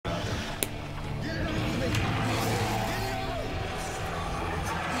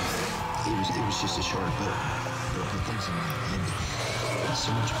was just a short bit. There were things in my head. There's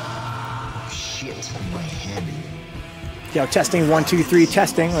so much shit in my head. Yo, testing 1, 2, 3,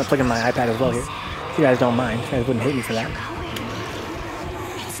 testing. I'm gonna plug in my iPad as well here. If you guys don't mind, you guys wouldn't hate me for that.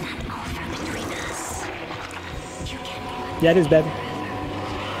 Yeah, it is, baby.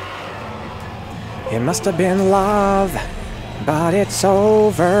 It must have been love, but it's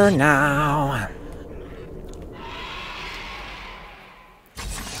over now.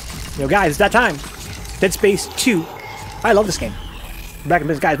 Yo, guys, it's that time. Dead Space 2. I love this game. Back in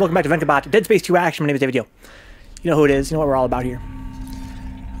business, guys. Welcome back to Vencabot. Dead Space 2 action. My name is David Yo. You know who it is. You know what we're all about here.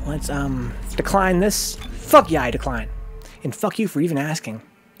 Let's decline this. Fuck yeah, I decline. And fuck you for even asking.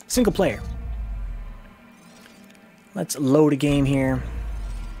 Single player. Let's load a game here.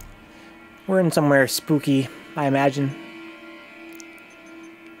 We're in somewhere spooky, I imagine.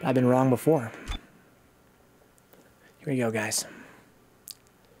 I've been wrong before. Here we go, guys.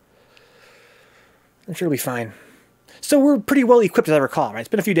 I'm sure it'll be fine. So we're pretty well equipped as I recall, right? It's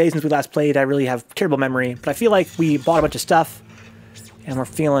been a few days since we last played. I really have terrible memory, but I feel like we bought a bunch of stuff and we're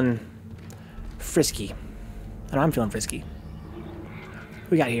feeling frisky. I know I'm feeling frisky.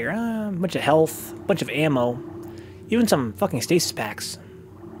 We got here a bunch of health, a bunch of ammo, even some fucking stasis packs.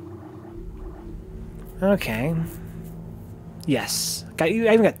 Okay. Yes. I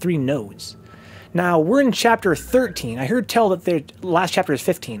even got 3 nodes. Now, we're in chapter 13. I heard tell that the last chapter is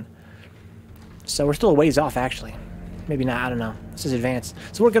 15. So we're still a ways off, actually. Maybe not, I don't know. This is advanced.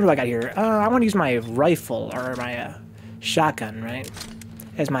 So what gun do I got here? I want to use my rifle, or my shotgun, right?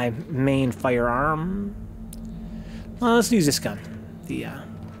 As my main firearm. Well, let's use this gun. The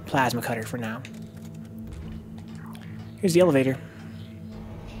plasma cutter for now. Here's the elevator.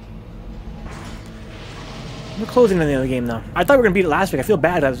 We're closing in the other game, though. I thought we were going to beat it last week. I feel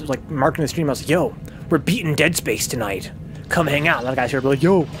bad. I was, like, marking the stream. I was like, yo, we're beating Dead Space tonight. Come hang out. A lot of guys here were like,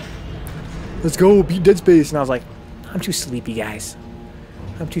 yo, let's go beat Dead Space. And I was like, I'm too sleepy, guys.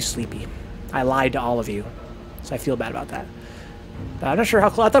 I'm too sleepy. I lied to all of you. So I feel bad about that. But I'm not sure how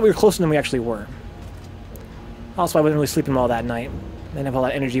close. I thought we were closer than we actually were. Also, I wasn't really sleeping well that night. I didn't have all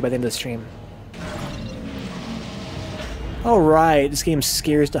that energy by the end of the stream. Alright, this game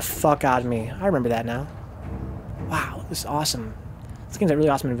scares the fuck out of me. I remember that now. Wow, this is awesome. This game's got really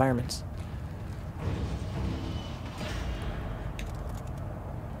awesome environments.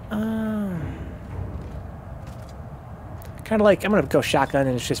 Kind of like, I'm gonna go shotgun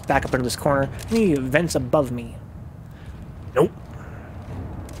and it's just back up into this corner. Any vents above me? Nope.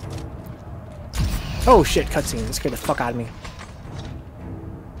 Oh shit, cutscene. That scared the fuck out of me.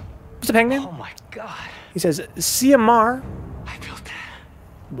 What's up, Hangman? Oh my god. He says, CMR. I built that.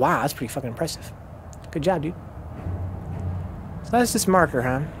 Wow, that's pretty fucking impressive. Good job, dude. So that's this marker,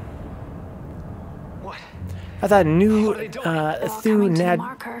 huh? What? I thought new through Nad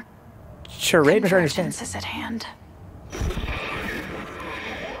marker. charade. I'm trying to understand. Is at hand.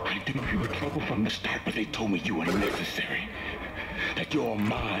 I didn't feel trouble from the start, but they told me you were necessary. That your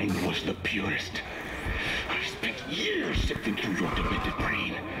mind was the purest. I spent years sifting through your demented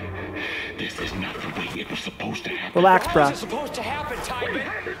brain. This is not the way it was supposed to happen. Relax, How bruh. is it supposed to happen, We Timon?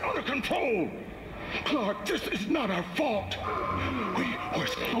 had it under control. Clark, this is not our fault. We were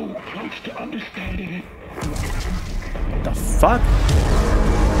so close to understanding it. What the fuck?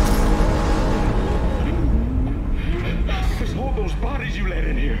 It's all those bodies you let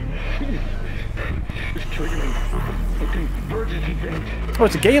in here. It's triggering a convergence event. Oh,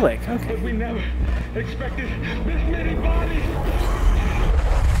 it's a Gaelic. Okay. But we never expected this many bodies.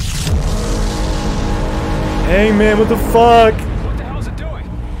 Hey, man, what the fuck? What the hell is it doing?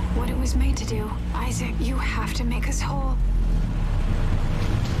 What it was made to do. Isaac, you have to make us whole.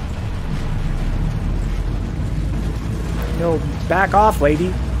 Yo, back off,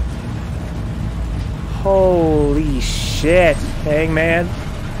 lady. Holy shit, Hangman.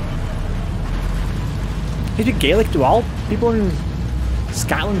 Did you Gaelic? Do all people in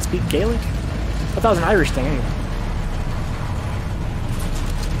Scotland speak Gaelic? I thought that was an Irish thing anyway.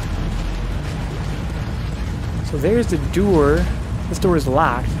 So there's the door. This door is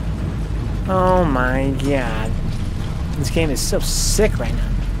locked. Oh my god. This game is so sick right now.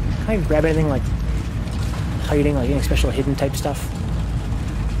 Can I grab anything like hiding, like any special hidden type stuff?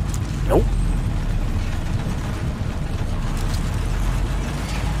 Nope.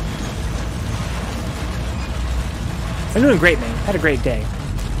 I'm doing great, man. Had a great day.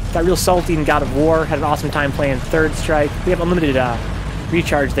 Got real salty in God of War. Had an awesome time playing Third Strike. We have unlimited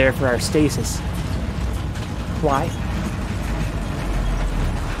recharge there for our stasis. Why?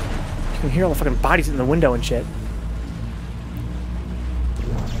 You can hear all the fucking bodies in the window and shit.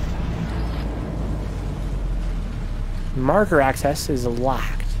 Marker access is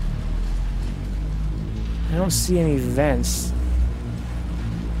locked. I don't see any vents.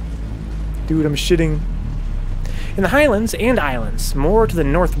 Dude, I'm shitting. In the Highlands and Islands, more to the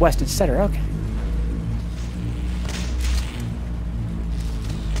northwest, etc. Okay.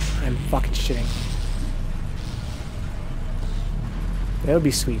 I'm fucking shitting. That would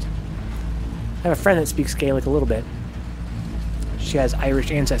be sweet. I have a friend that speaks Gaelic a little bit. She has Irish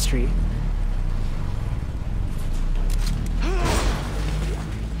ancestry.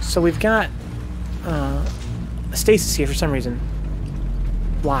 So we've got a stasis here for some reason.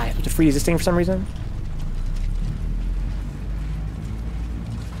 Why? To freeze this thing for some reason?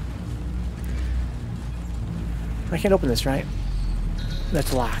 I can't open this, right?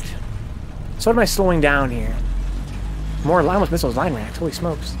 That's locked. So what am I slowing down here? More almost missiles, line racks. Holy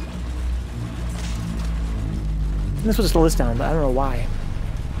smokes. And this was to slow this down, but I don't know why.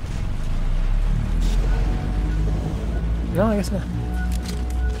 No, I guess not.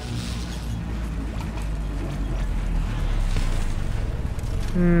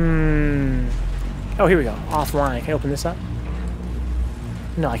 Oh, here we go. Offline. Can I open this up?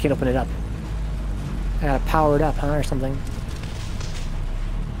 No, I can't open it up. I gotta power it up, huh, or something.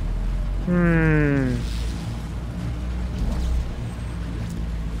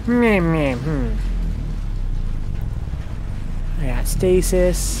 I got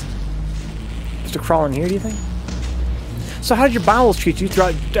stasis. Just to crawl in here, do you think? So how did your bowels treat you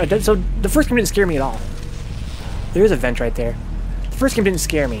throughout... so the first game didn't scare me at all. There is a vent right there. The first game didn't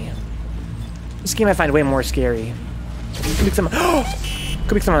scare me. This game I find way more scary. Could be some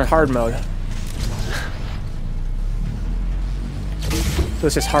on hard mode. So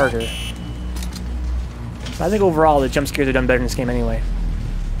it's just harder. But I think overall the jump scares are done better in this game anyway.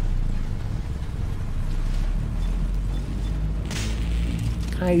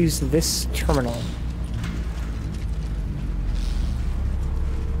 Can I use this terminal?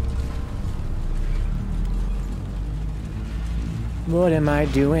 What am I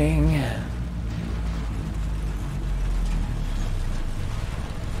doing?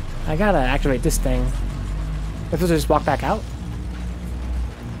 I gotta activate this thing. Am I supposed to just walk back out?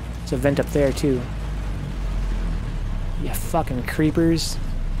 There's a vent up there too. You fucking creepers.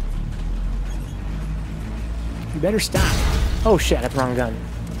 You better stop. Oh shit, I got the wrong gun.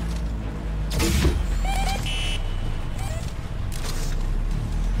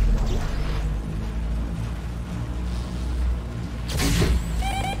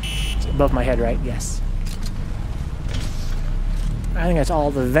 It's above my head, right? Yes. I think that's all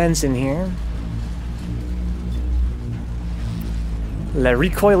the vents in here. Le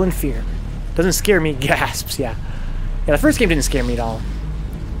recoil in fear. Doesn't scare me, gasps, yeah. Yeah, the first game didn't scare me at all.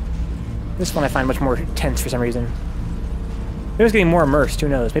 This one I find much more tense for some reason. Maybe I was getting more immersed, who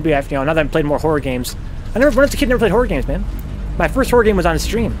knows. Maybe I've, now that I've played more horror games. When I was a kid, I never played horror games, man. My first horror game was on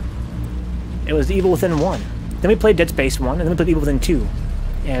stream. It was Evil Within 1. Then we played Dead Space 1, and then we played Evil Within 2.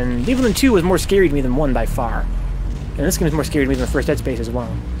 And Evil Within 2 was more scary to me than 1 by far. And this game is more scary to me than the first Dead Space as well.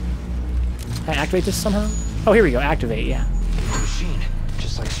 Can I activate this somehow? Oh, here we go. Activate, yeah. Machine,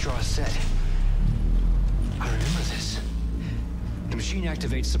 just like Strauss said. I remember this. The machine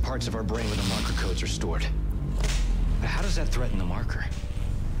activates the parts of our brain where the marker codes are stored. But how does that threaten the marker?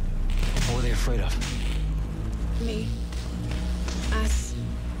 What were they afraid of? Me. Us.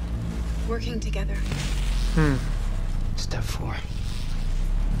 Working together. Step 4.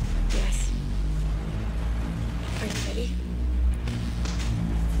 Yes. Are you ready?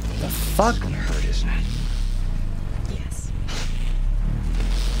 The fuck? It's gonna hurt, isn't it? Yes.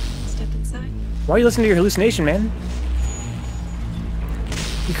 Step inside. Why are you listening to your hallucination, man?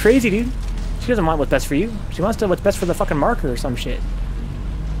 You crazy, dude. She doesn't want what's best for you. She wants to what's best for the fucking marker or some shit.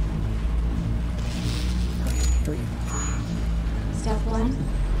 Okay, Step 1.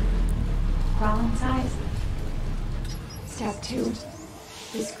 Crawl inside. Step 2.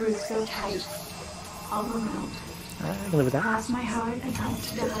 The screws go tight. All around. Alright, I can live with that. Cross my heart and hope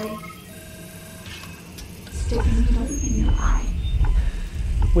to die. Stick a needle in your eye.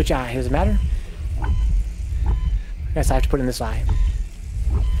 Which eye? Does it matter? I guess I have to put in this eye.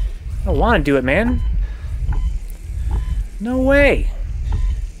 I don't want to do it, man. No way.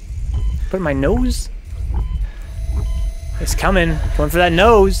 Put it in my nose? It's coming. Going for that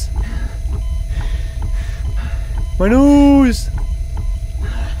nose. My nose!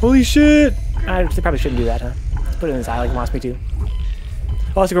 Holy shit! I probably shouldn't do that, huh? Let's put it in his eye like he wants me to.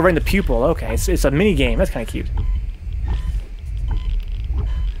 Oh, it's to go right in the pupil. Okay, it's a mini game. That's kind of cute.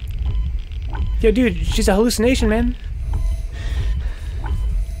 Yo, dude, she's a hallucination, man.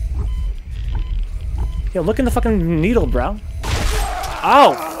 Yo, look in the fucking needle, bro.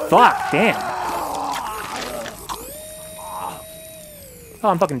 Oh, fuck, damn. Oh,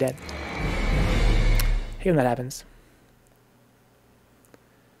 I'm fucking dead. hate when that happens.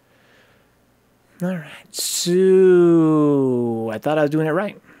 Alright, so I thought I was doing it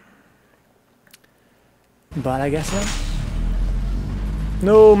right. But I guess not.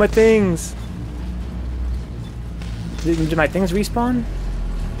 No, my things! Did my things respawn?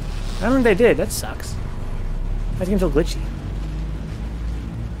 I don't think they did, that sucks. That game's so glitchy.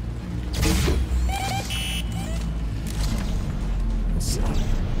 Let's see.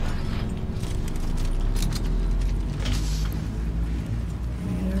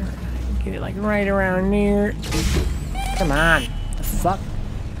 Get it like right around here. Come on. The fuck?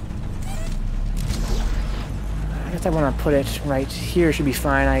 I guess I want to put it right here. Should be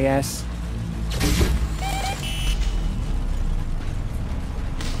fine, I guess.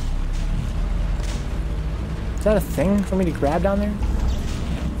 Is that a thing for me to grab down there?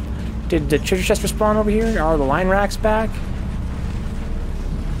 Did the treasure chest respawn over here? Are the line racks back?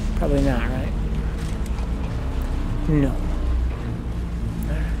 Probably not, right? No.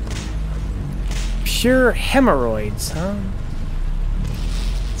 Pure hemorrhoids, huh?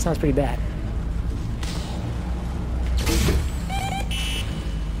 Sounds pretty bad.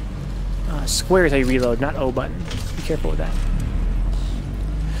 Square is how you reload, not O button. Be careful with that.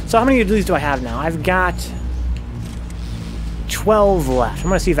 So how many of these do I have now? I've got 12 left. I'm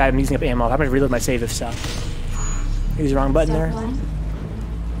gonna see if I'm using up ammo. I'm gonna reload my save if so. Use the wrong button there. Step 1.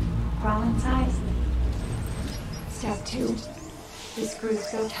 Crawl in size. Step 2. The screws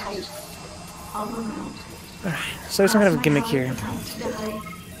go tight. All around. Alright, so there's some kind of gimmick here. Time to die.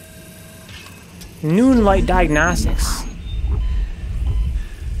 Noonlight Diagnostics.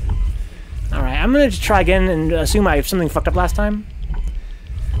 Alright, I'm gonna just try again and assume I have something fucked up last time.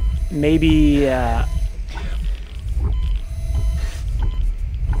 Maybe, at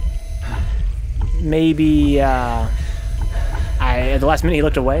the last minute he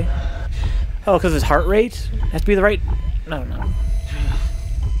looked away. Oh, because his heart rate has to be the right. I don't know.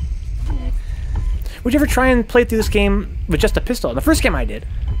 Would you ever try and play through this game with just a pistol? In the first game I did.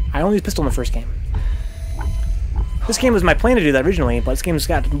 I only used pistol in the first game. This game was my plan to do that originally, but this game's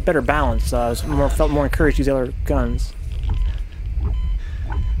got better balance, so I felt more encouraged to use the other guns.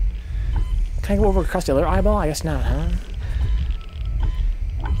 Can I go over across the other eyeball? I guess not, huh?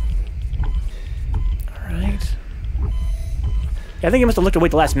 Alright. Yeah, I think he must have looked away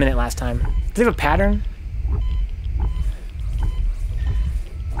at the last minute last time. Does he have a pattern?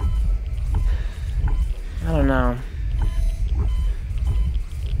 I don't know.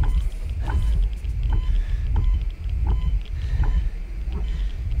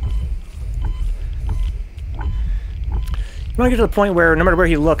 You want to get to the point where no matter where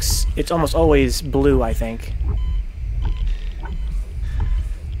he looks, it's almost always blue, I think.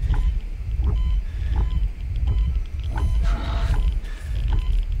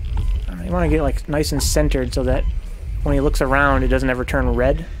 You want to get it like nice and centered so that when he looks around, it doesn't ever turn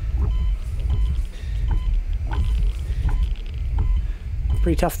red.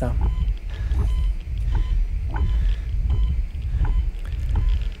 Pretty tough, though.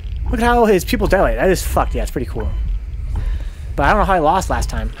 Look at how his pupils dilate. That is fucked. Yeah, it's pretty cool. But I don't know how I lost last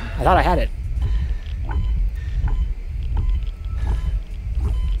time. I thought I had it.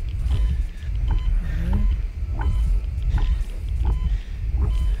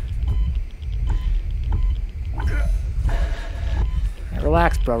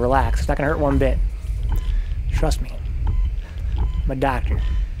 Relax, bro. Relax. It's not gonna hurt one bit. Trust me. I'm a doctor.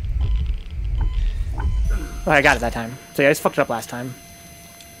 Oh, I got it that time. So yeah, I just fucked it up last time.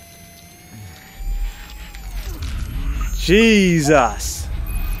 Jesus.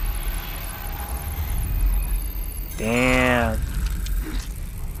 Damn.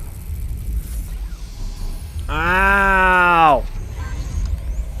 Ow.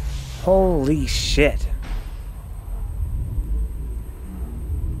 Holy shit.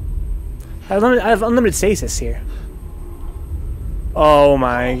 I have unlimited stasis here. Oh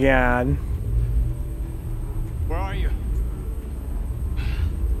my god. Where are you?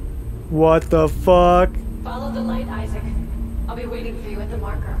 What the fuck? Follow the light, Isaac. I'll be waiting for you at the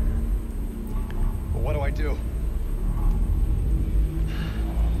marker. Well, what do I do?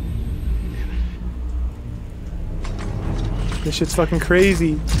 This shit's fucking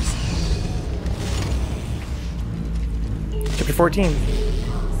crazy. Chapter 14.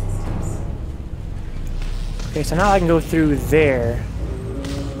 Okay, so now I can go through there.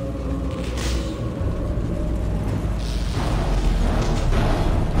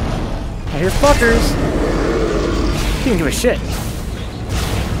 I hear fuckers. He didn't give a shit.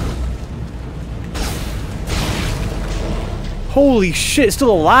 Holy shit, it's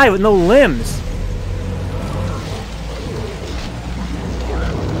still alive with no limbs.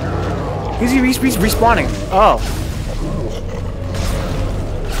 He's respawning. Oh.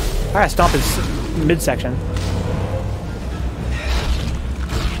 I gotta stomp his midsection.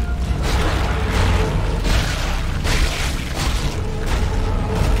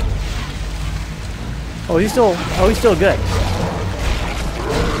 Oh, he's still good.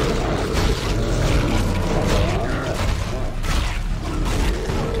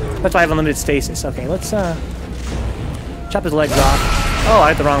 That's why I have unlimited stasis. Okay, let's chop his legs off. Oh, I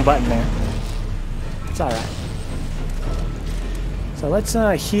hit the wrong button there. It's alright. So let's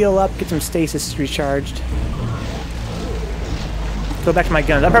heal up, get some stasis recharged. Go back to my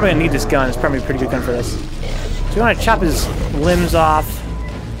guns. I'm probably gonna need this gun. It's probably a pretty good gun for this. So we want to chop his limbs off.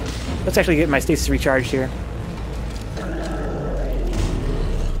 Let's actually get my stasis recharged here.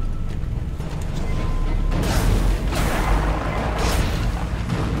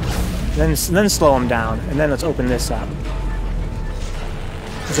 Then slow him down, and then let's open this up.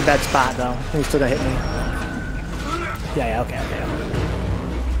 It's a bad spot though. He's still gonna hit me. Yeah, okay.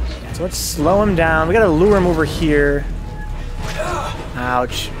 Yeah, so let's slow him down. We gotta lure him over here.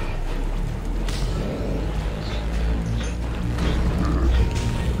 Ouch.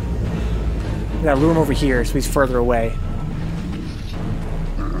 We gotta lure him over here so he's further away.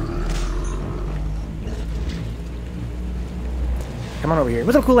 Come on over here.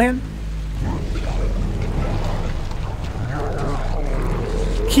 What's up, Cool Hand?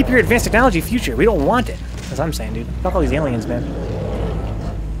 Keep your advanced technology future. We don't want it. That's what I'm saying, dude. Fuck all these aliens, man.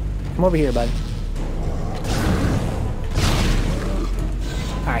 Come over here, buddy.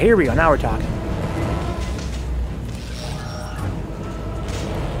 Alright, here we go. Now we're talking.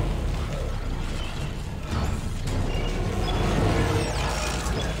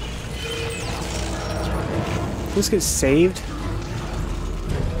 This gets saved.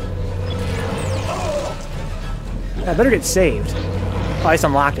 I better get saved. Oh, I just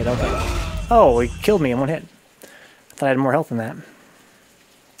unlocked it, okay. Oh, he killed me in one hit. I thought I had more health than that.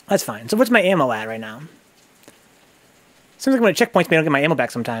 That's fine. So what's my ammo at right now? Seems like when it checkpoints me, I don't get my ammo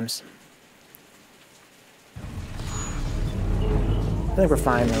back sometimes. I think we're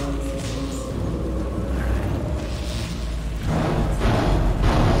fine, though.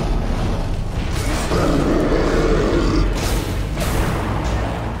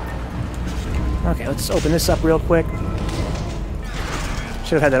 Okay, let's open this up real quick.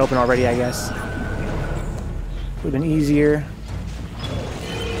 Should have had that open already, I guess. Would have been easier.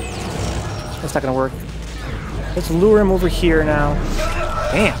 That's not gonna work. Let's lure him over here now.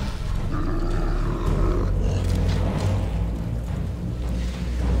 Damn.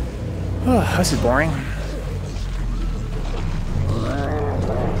 Oh, this is boring.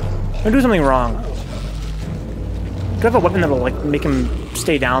 I'm gonna do something wrong. Do I have a weapon that'll like make him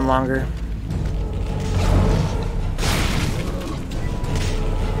stay down longer?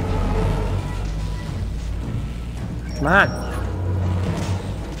 Come on.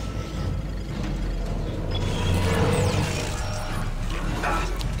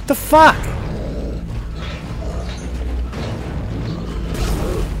 What the fuck?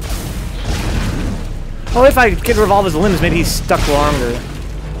 Oh, if I could revolve his limbs, maybe he's stuck longer.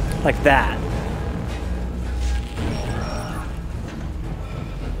 Like that.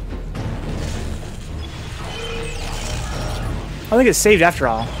 I think it's saved after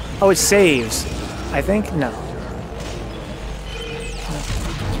all. Oh, it saves. I think? No.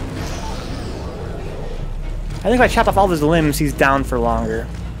 I think if I chop off all of his limbs, he's down for longer.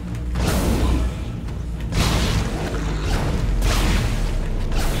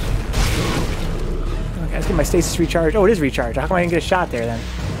 Okay, let's get my stasis recharged. Oh, it is recharged. How come I didn't get a shot there then?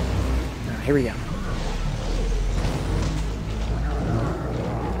 Right, here we go.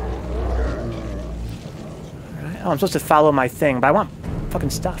 Alright. Oh, I'm supposed to follow my thing, but I want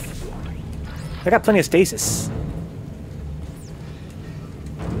fucking stuff. I got plenty of stasis.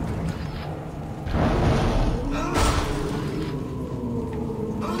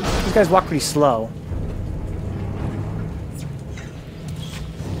 These guys walk pretty slow.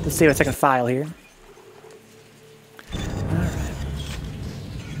 Let's save a second file here. Alright.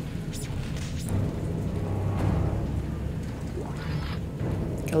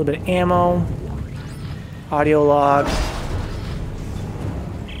 Got a little bit of ammo. Audio log.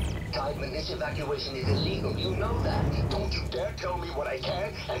 Tideman, this evacuation is illegal. You know that. Don't you dare tell me what I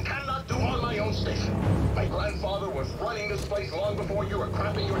can and cannot do on my own station. My grandfather was running this place long before you were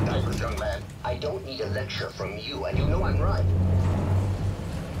crapping your diapers, young man. I don't need a lecture from you, and you know I'm right.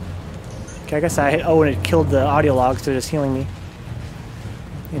 Okay, I guess I hit O and it killed the audio logs, so it's healing me.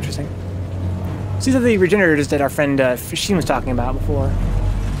 Interesting. So these are the regenerators that our friend Sheen was talking about before.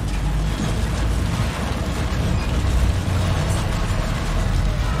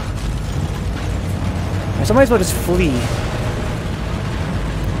 So I might as well just flee.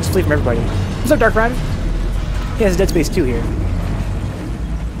 Just flee from everybody. What's up, Dark Rider? He has Dead Space 2 here.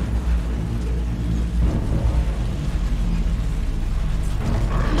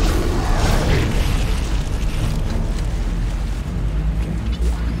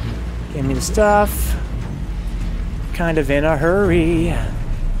 Give me the stuff. Kind of in a hurry.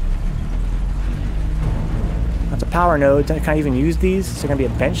 That's a power node. Can I even use these? Is there gonna be a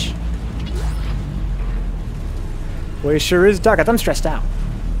bench? Boy, it sure is dark. I thought I'm stressed out.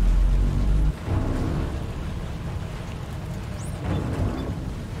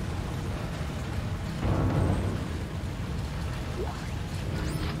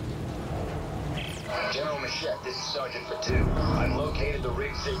 General Machette, this is Sergeant Platoon. I've located the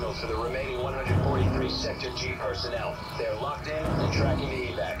rig signals for the remaining 143 Sector G personnel. They're locked in and tracking the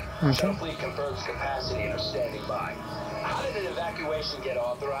evac. Okay. Fleet confirms capacity and are standing by. How did an evacuation get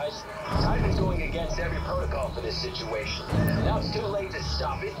authorized? Titan's going against every protocol for this situation. Now it's too late to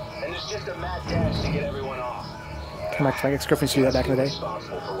stop it, and there's just a mad dash to get everyone off. Come back to my ex-girlfriend used to do that back in the day.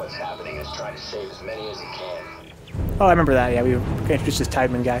 Responsible for what's happening is trying to save as many as he can. Oh, I remember that. Yeah, we introduced this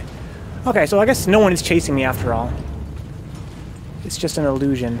Tideman guy. Okay, so I guess no one is chasing me after all. It's just an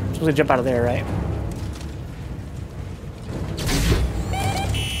illusion. I'm supposed to jump out of there, right?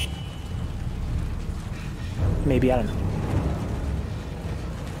 Maybe, I don't know.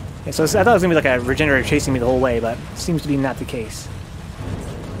 Yeah, so I thought it was going to be like a regenerator chasing me the whole way, but it seems to be not the case.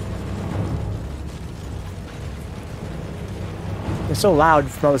 It's so loud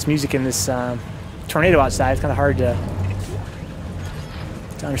from all this music in this tornado outside, it's kind of hard to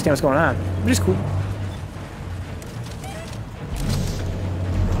understand what's going on, which is cool.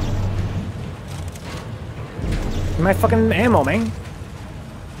 My fucking ammo, man.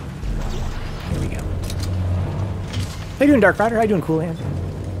 Here we go. How you doing, Dark Rider? How you doing, Cool Hand?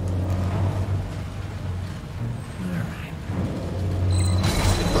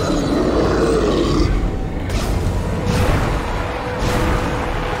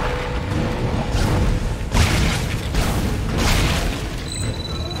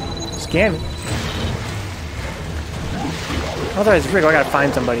 Scan me. Otherwise, Rick, I gotta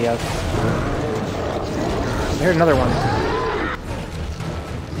find somebody else. I heard another one.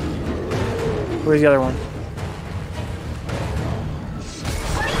 Where's the other one?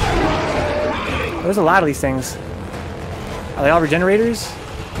 Oh, there's a lot of these things. Are they all regenerators?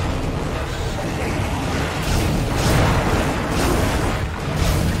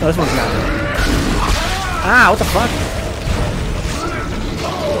 Oh, this one's not. Ah, what the fuck?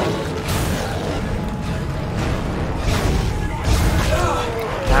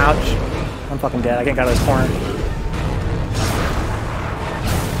 Ouch. I'm fucking dead. I can't get out of this corner.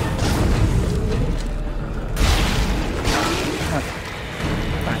 Okay.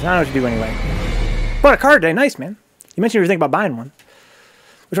 Fine, I don't know what to do anyway. Bought a card today. Nice, man. You mentioned you were thinking about buying one.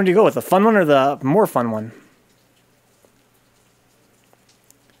 Which one do you go with? The fun one or the more fun one?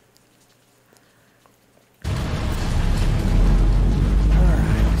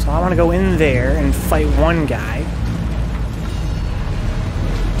 Alright, so I want to go in there and fight one guy.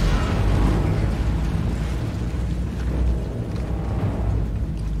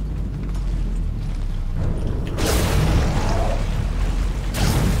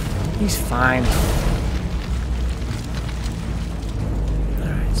 He's fine.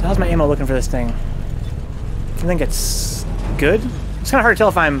 Alright, so how's my ammo looking for this thing? I think it's good. It's kind of hard to tell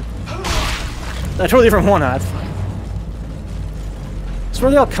if I'm a totally different one. That's fine. So where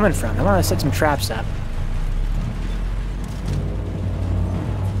are they all coming from? I want to set some traps up.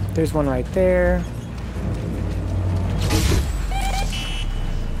 There's one right there.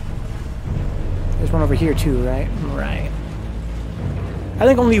 There's one over here too, right? Right. I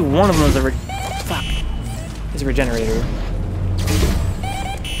think only one of them is a regenerator.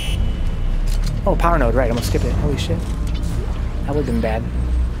 Oh, power node, right. I'm gonna skip it. Holy shit. That would've been bad.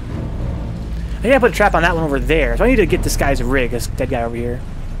 I think I put a trap on that one over there, so I need to get this guy's rig, this dead guy over here.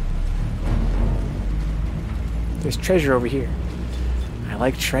 There's treasure over here. I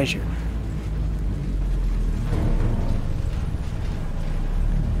like treasure.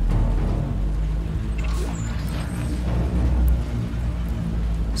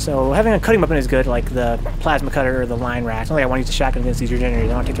 So having a cutting weapon is good, like the plasma cutter or the line rack. It's not like I want to use the shotgun against these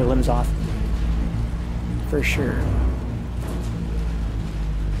regenerators. I want to take their limbs off. For sure.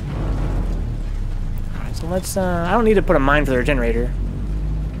 Alright, so let's, I don't need to put a mine for the regenerator.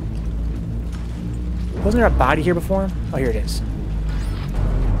 Wasn't there a body here before? Oh, here it is.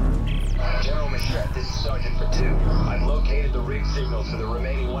 General Machette, this is Sergeant for 2. I've located the rig signals for the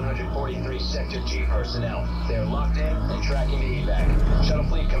remaining 143 Sector G personnel. They're locked in and tracking the evac. Shuttle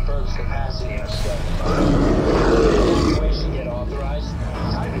fleet confirms capacity and are standing by. Evacuation yet authorized?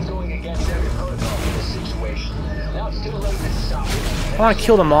 Time is going against every protocol in this situation. Now it's too late to stop it. I want to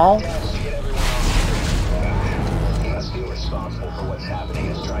kill them all. You must feel responsible for what's happening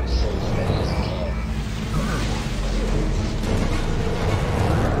and try to save as many as you can.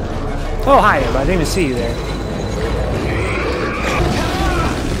 Oh, hi, everybody. I didn't even see you there.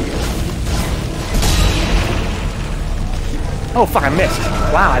 Oh, fuck, I missed.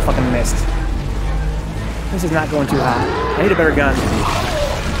 Wow, I fucking missed. This is not going too hot. I need a better gun.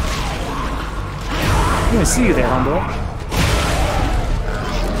 I didn't even see you there, homeboy.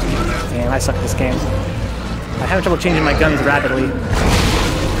 Damn, I suck at this game. I'm having trouble changing my guns rapidly.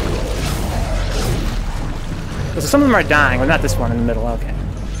 So some of them are dying, but not this one in the middle. Okay.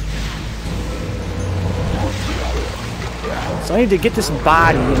 So I need to get this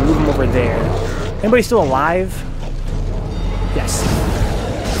body and move him over there. Anybody still alive? Yes.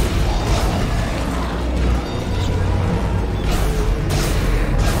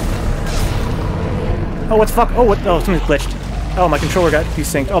 Oh, what the fuck? Oh, what? Oh, something's glitched. Oh, my controller got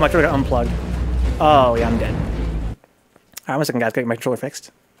desynced. Oh, my controller got unplugged. Oh, yeah, I'm dead. Alright, 1 second, guys. Gotta get my controller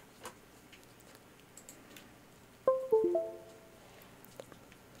fixed.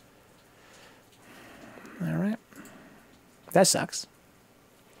 Alright. That sucks.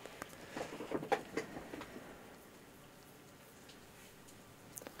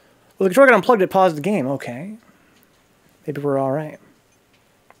 Well, the controller got unplugged, it paused the game. Okay. Maybe we're alright.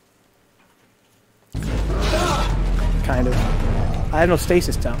 Kind of. I have no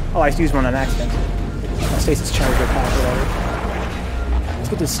stasis though. Oh, I just used one on accident. My stasis charger pack, whatever. Let's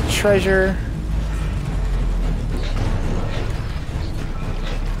get this treasure.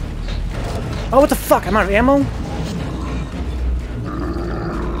 Oh, what the fuck? I'm out of ammo?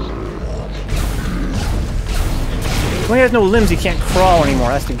 When he has no limbs, he can't crawl anymore.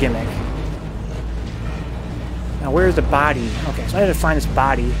 That's the gimmick. Now, where's the body? Okay, so I had to find this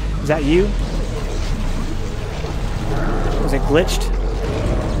body. Is that you? Was it glitched?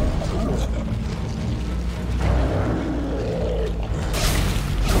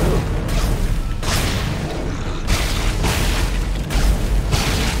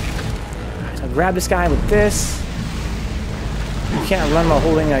 Alright, so I'll grab this guy with this. You can't run while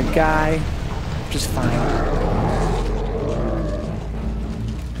holding a guy, which is fine.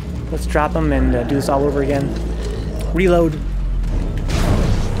 Let's drop him and do this all over again. Reload.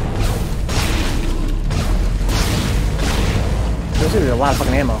 There's a lot of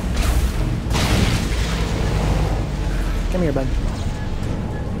fucking ammo. Come here, bud.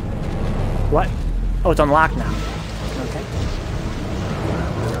 What? Oh, it's unlocked now. Okay.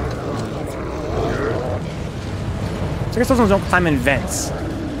 So I guess those ones don't climb in vents.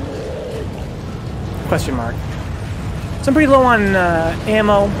 Question mark. So I'm pretty low on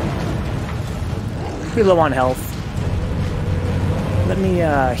ammo. Pretty low on health. Let me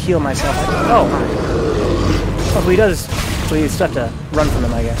heal myself. Oh, hi. Oh, so he does. So you still have to run from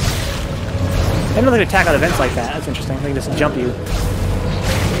him, I guess. I didn't know they could attack out of vents like that. That's interesting. They can just jump you.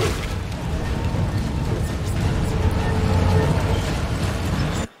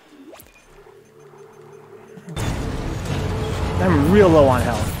 I'm real low on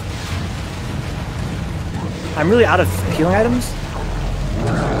health. I'm really out of healing items?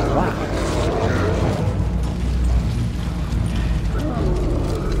 Wow.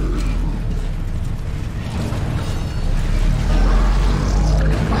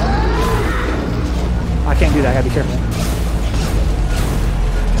 I can't do that, I gotta be careful.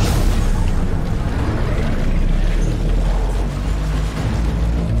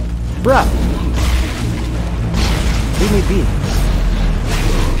 Bruh! Leave me be.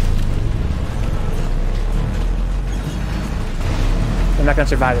 I'm not gonna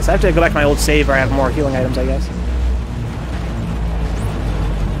survive this. I have to go back to my old save where I have more healing items, I guess.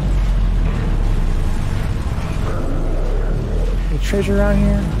 Any treasure around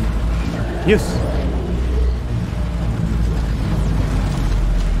here? Use!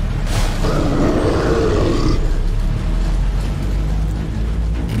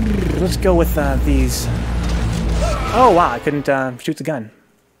 Let's go with these. Oh wow, I couldn't shoot the gun.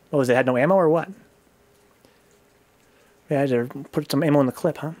 What was it? Had no ammo or what? Yeah, I had to put some ammo in the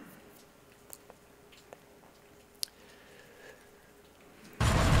clip, huh?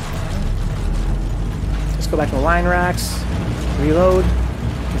 Let's go back to the line racks. Reload.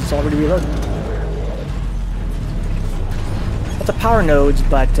 It's already reloaded. Lots of power nodes,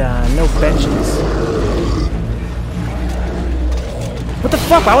 but no benches. What the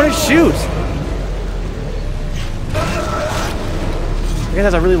fuck? Why wouldn't it shoot? I guess it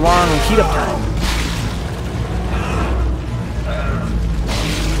has a really long heat up time.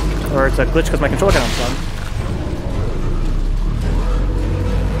 Or it's a glitch because my controller got unplugged.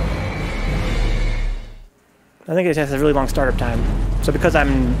 I think it has a really long startup time. So because I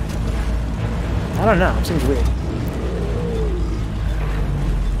don't know, it seems weird.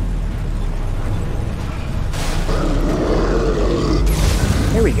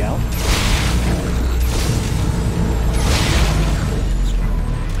 Here we go.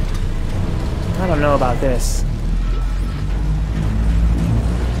 I don't know about this.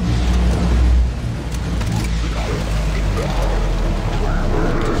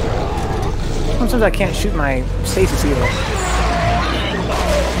 Sometimes I can't shoot my stasis either.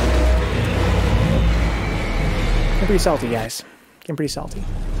 Getting pretty salty, guys. Getting pretty salty.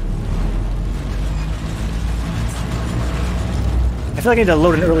 I feel like I need to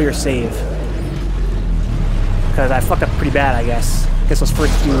load an earlier save. Because I fucked up pretty bad, I guess. I guess those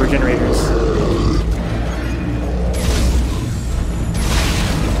first few regenerators.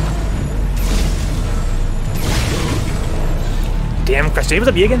 Damn, Crest, what's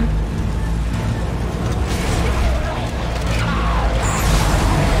up, Yegan?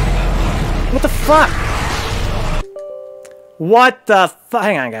 What the fuck? What the fuck?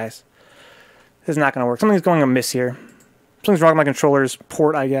 Hang on, guys. This is not gonna work. Something's going amiss here. Something's wrong with my controller's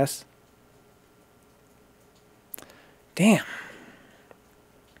port, I guess. Damn.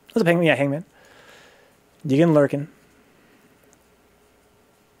 What's up, Hangman? Yeah, Hangman. Yegan lurking.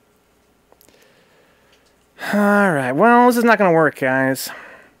 Alright, well, this is not gonna work, guys.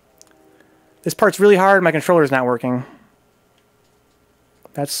 This part's really hard, my controller's not working.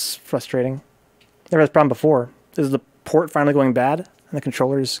 That's frustrating. Never had this problem before. Is the port finally going bad? And the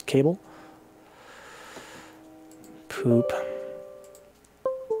controller's cable? Poop.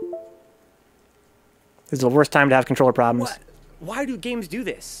 This is the worst time to have controller problems. What? Why do games do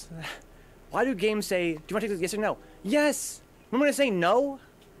this? Why do games say, do you want to take this, yes or no? Yes! I'm going to say no?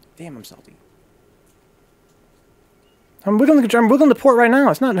 Damn, I'm salty. I'm wiggling the port right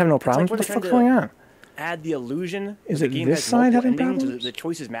now. It's not having no problems. Like, what the fuck's going on? Add the illusion. Is it the game this side having problems? The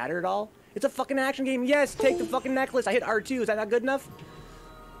choices matter at all? It's a fucking action game. Yes, take the fucking necklace. I hit R2. Is that not good enough?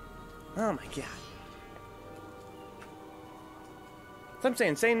 Oh my god. So I'm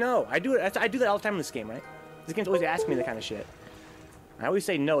saying, say no. I do it. I do that all the time in this game, right? This game's always asking me that kind of shit. I always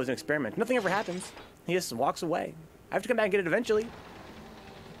say no as an experiment. Nothing ever happens. He just walks away. I have to come back and get it eventually.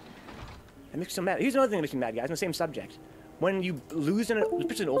 That makes me so mad. Here's another thing that makes me mad, guys. On the same subject. When you lose in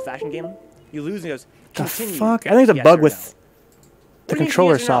especially an old-fashioned game, you lose and it goes, continue. The fuck? I think it's a bug with the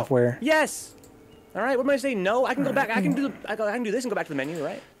controller software. Yes. All right. What am I say? No. I can go back. I can do this and go back to the menu,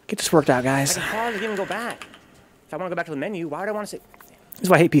 right? Get this worked out, guys. I can pause the game and go back. If I want to go back to the menu, why would I want to say? This is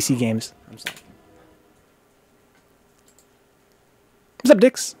why I hate PC games. I'm sorry. What's up,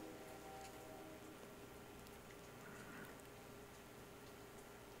 Dix?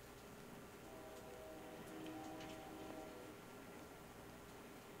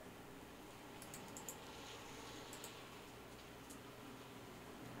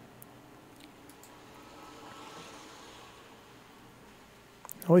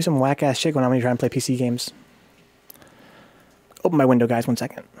 Always some whack-ass shit going on when you try and play PC games. Open my window, guys, 1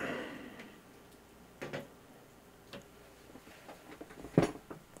 second.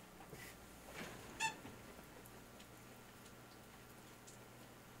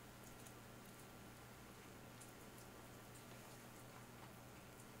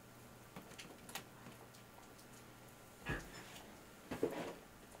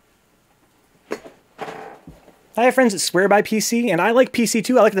 I have friends that swear by PC, and I like PC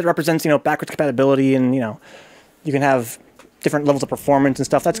too. I like that it represents, backwards compatibility, and, you can have different levels of performance and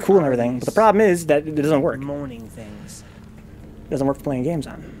stuff. That's cool and everything. But the problem is that it doesn't work. Moaning things. It doesn't work for playing games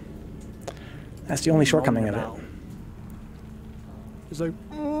on. That's the only shortcoming of it. It's like,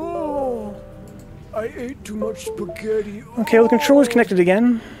 oh, I ate too much spaghetti. Okay, well, the controller's connected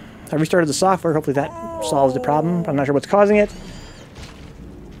again. I restarted the software. Hopefully that solves the problem. I'm not sure what's causing it.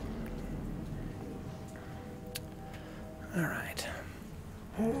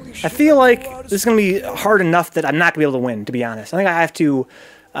 I feel like this is going to be hard enough that I'm not going to be able to win, to be honest. I think I have to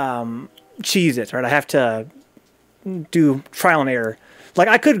cheese it, right? I have to do trial and error. Like,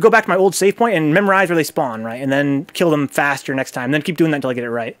 I could go back to my old save point and memorize where they spawn, right? And then kill them faster next time. And then keep doing that until I get it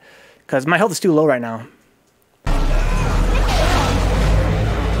right. Because my health is too low right now.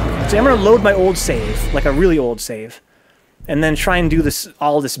 So I'm going to load my old save, like a really old save. And then try and do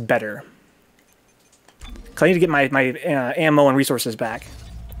all this better. Because I need to get my ammo and resources back.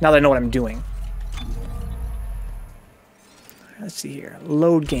 Now that I know what I'm doing. Let's see here.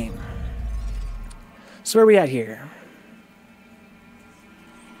 Load game. So where are we at here?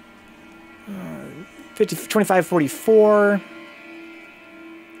 25, 44.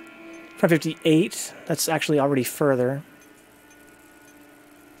 58. That's actually already further.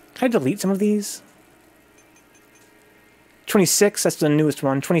 Can I delete some of these? 26, that's the newest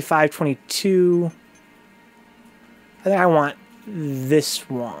one. 25, 22. I think I want this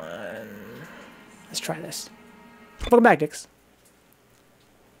one. Let's try this. Welcome back, Dix.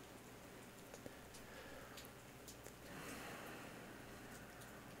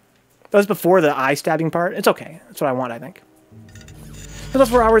 That was before the eye stabbing part. It's okay. That's what I want, I think. Those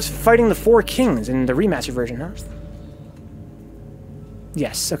 4 hours fighting the 4 kings in the remastered version, huh?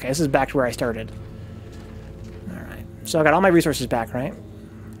 Yes, okay, this is back to where I started. Alright, so I got all my resources back, right?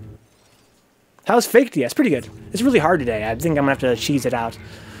 How's fake DS? Pretty good. It's really hard today. I think I'm gonna have to cheese it out.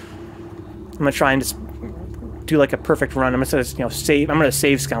 I'm gonna try and just do like a perfect run. I'm gonna, save. I'm gonna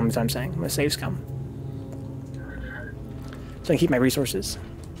save scum. Is what I'm saying. I'm gonna save scum, so I can keep my resources.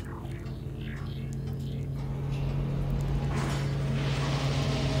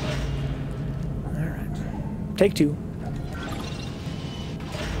 All right, take 2.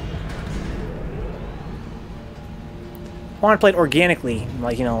 I want to play it organically,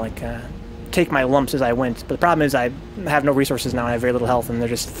 like take my lumps as I went. But the problem is I have no resources now. I have very little health, and they're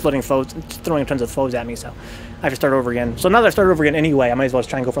just flooding foes, throwing tons of foes at me. So I have to start over again. So now that I started over again anyway, I might as well just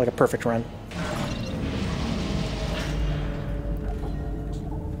try and go for like a perfect run.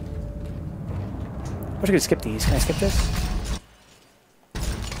 I wish I could skip these. Can I skip this?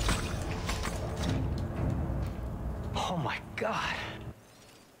 Oh my god.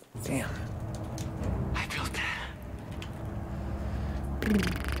 Damn. I built that.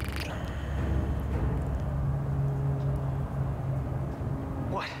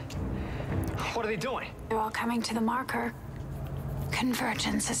 What are they doing? They're all coming to the marker.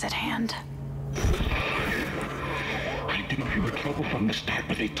 Convergence is at hand. I knew you were trouble from the start,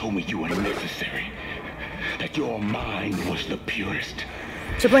 but they told me you were necessary. That your mind was the purest.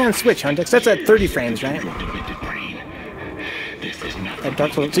 So playing on Switch, Huntix. That's at 30 frames, right? This is not That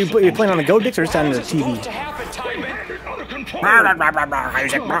Dark Souls. So you're playing on the Go Dix or just on the TV?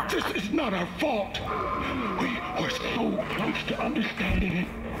 This is not our fault. We were so close to understanding it.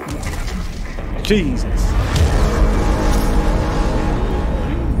 Jesus.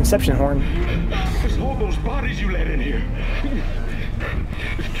 Inception horn. It's all those bodies you let in here.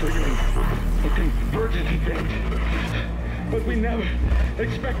 It's triggering a convergence event. But we never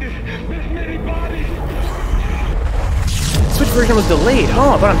expected this many bodies. Switch version was delayed.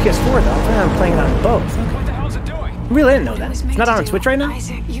 Oh, but on PS4 though. I'm playing it on both. What the hell is it doing? I really didn't know that. It's not on Switch right now?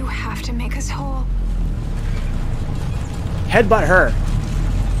 Isaac, you have to make us whole. Headbutt her.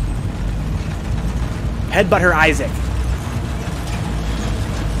 Headbutt her, Isaac.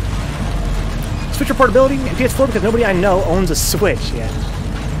 Switch portability and PS4 because nobody I know owns a Switch yet.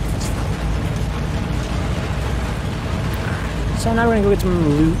 So now we're gonna go get some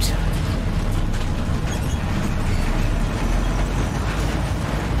loot.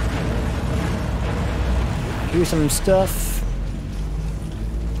 Here's some stuff.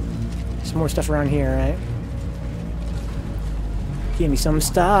 Some more stuff around here, right? Give me some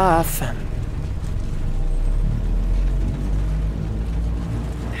stuff.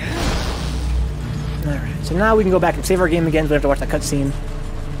 Alright, so now we can go back and save our game again, so we don't have to watch that cutscene.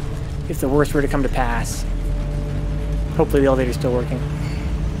 If the worst were to come to pass. Hopefully the elevator's still working.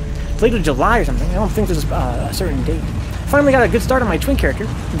 It's late in July or something. I don't think there's a certain date. Finally got a good start on my twin character.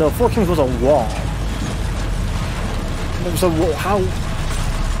 The Four Kings was a wall. So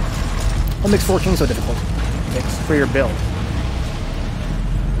what makes Four Kings so difficult? For your build.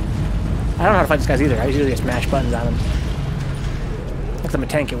 I don't know how to fight these guys either. I usually just mash buttons on them. Like I'm a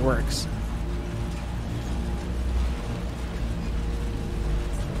tank, it works.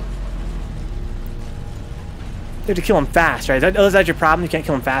 You have to kill him fast, right? Is that your problem? You can't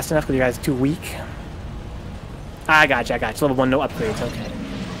kill him fast enough because your guy's too weak? I gotcha. Level 1, no upgrades, okay.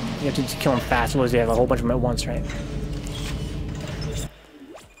 You have to just kill him fast, otherwise you have a whole bunch of them at once, right?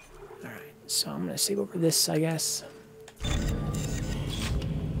 Alright, so I'm gonna save over this, I guess.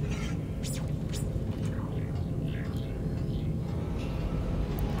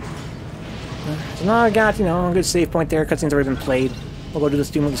 So now I got, a good save point there. Cutscene's already been played. We'll go do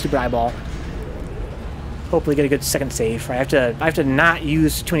this doom with the stupid eyeball. Hopefully get a good second save. Right? I have to not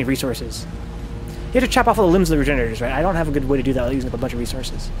use too many resources. You have to chop off all the limbs of the regenerators, right? I don't have a good way to do that without using up a bunch of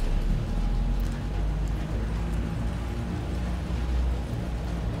resources.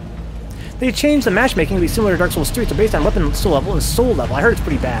 They changed the matchmaking to be similar to Dark Souls 3. It's based on weapon soul level and soul level. I heard it's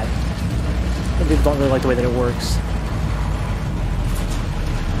pretty bad. Some people don't really like the way that it works.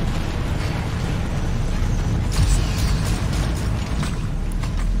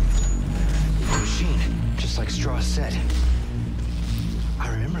 Just like Straw said. I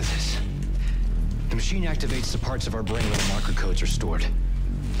remember this. The machine activates the parts of our brain where the marker codes are stored.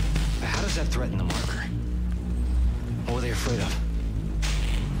 But how does that threaten the marker? What were they afraid of?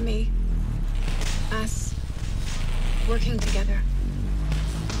 Me. Us. Working together.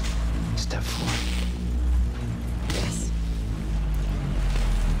 Step 4. Yes.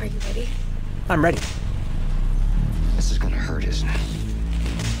 Are you ready? I'm ready. This is gonna hurt, isn't it?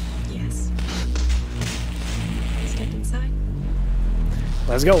 Yes. Step inside.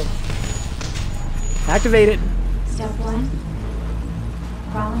 Let's go. Activate it. Step 1.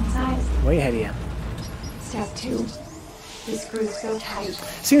 Crawl inside. Way ahead of you. Step 2. The screws go tight.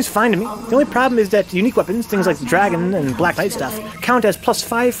 Seems fine to me. The only problem is that unique weapons, things like the dragon and Black Knight stuff, count as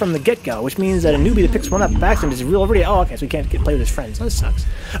 +5 from the get-go, which means that a newbie that picks one up by accident is real already. Oh, okay, so he can't play with his friends. That sucks.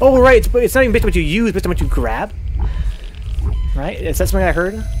 Oh, right, it's not even based on what you use, based on what you grab. Right? Is that something I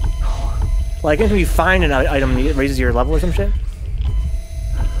heard? Like, anytime you find an item, it raises your level or some shit?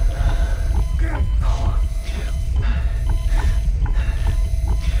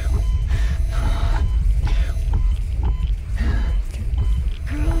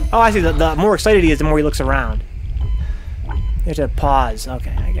 Oh, I see. The more excited he is, the more he looks around. You have to pause.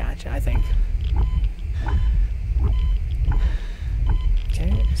 Okay, I gotcha, I think.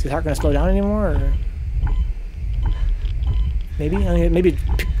 Okay, is his heart going to slow down anymore? Or? Maybe? I mean,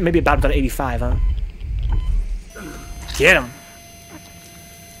 maybe about 85, huh? Get him!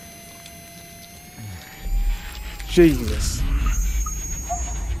 Jesus.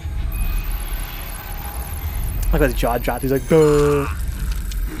 Look at his jaw dropped. He's like, duh.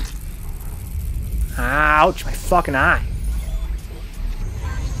 Ouch, my fucking eye.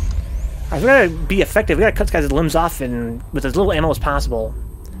 Alright, we gotta be effective. We gotta cut this guy's limbs off and with as little ammo as possible.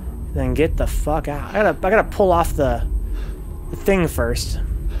 Then get the fuck out. I gotta pull off the thing first.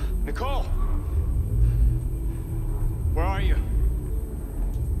 Nicole! Where are you?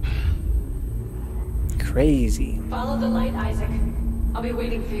 Crazy. Follow the light, Isaac. I'll be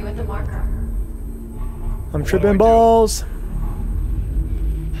waiting for you at the marker. I'm tripping balls.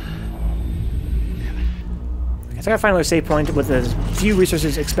 So I gotta find another save point with as few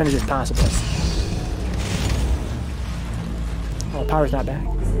resources expended as possible. Oh, power's not back.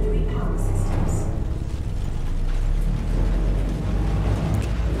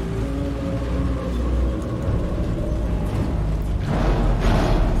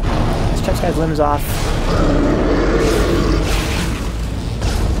 Let's check this guy's limbs off.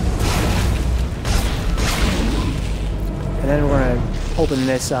 And then we're gonna open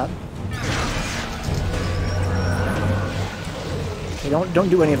this up. Okay, don't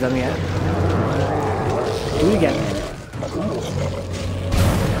do any of them yet. Do it again.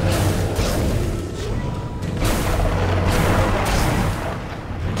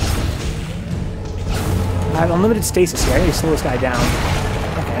 I have unlimited stasis here. I need to slow this guy down.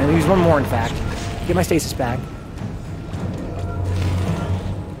 Okay, I'm gonna use one more, in fact. Get my stasis back.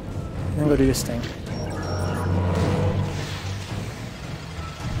 And then go do this thing.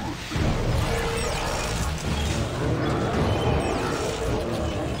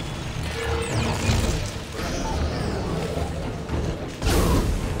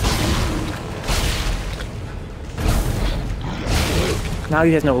 Now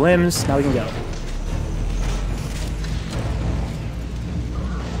he has no limbs. Now we can go.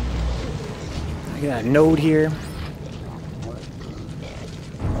 I got a node here.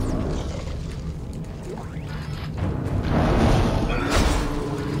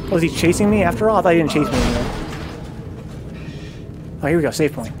 Oh, is he chasing me after all? I thought he didn't chase me anymore. Oh, here we go.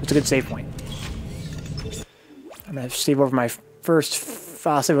 Save point. It's a good save point. I'm going to save over my first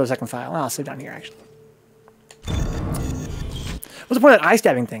file. I'll save over the second file. I'll save down here, actually. What's the point of that eye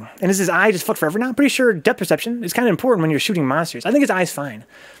stabbing thing? And is his eye just fucked forever now? I'm pretty sure depth perception is kind of important when you're shooting monsters. I think his eye's fine.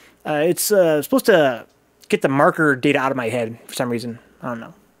 It's supposed to get the marker data out of my head for some reason. I don't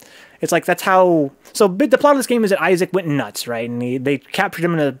know. It's like that's how... So the plot of this game is that Isaac went nuts, right? And they captured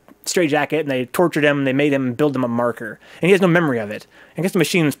him in a straitjacket and they tortured him and they made him build him a marker. And he has no memory of it. I guess the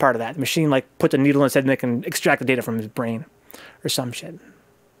machine is part of that. The machine like puts a needle in his head and they can extract the data from his brain. Or some shit.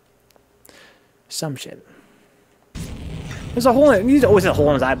 Some shit. There's a hole in it. He's always a hole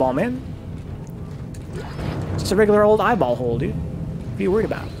in his eyeball, man. It's just a regular old eyeball hole, dude. What are you worried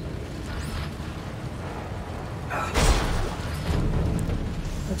about?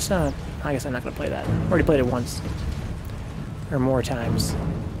 Let's not... I guess I'm not going to play that. I already played it once. Or more times.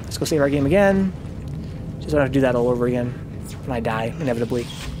 Let's go save our game again. Just don't have to do that all over again. When I die, inevitably.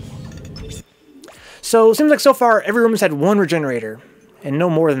 So, it seems like so far, every room has had one regenerator. And no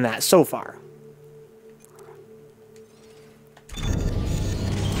more than that, so far.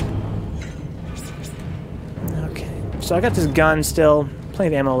 So I got this gun still.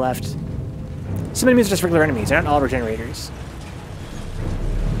 Plenty of ammo left. Some enemies are just regular enemies. They're not all regenerators.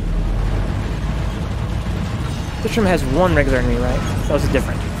 This room has one regular enemy, right? That was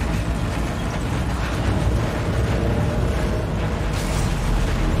different.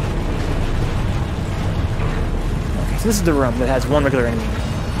 Okay, so this is the room that has one regular enemy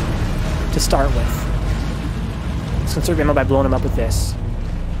to start with. Let's conserve ammo by blowing him up with this.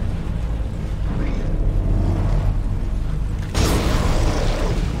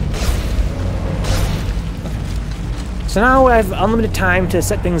 So now I have unlimited time to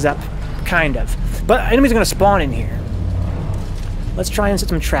set things up, kind of. But enemies are going to spawn in here. Let's try and set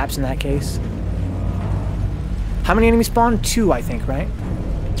some traps in that case. How many enemies spawn? 2, I think, right?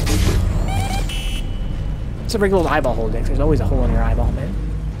 It's a regular eyeball hole, Dix. There's always a hole in your eyeball, man.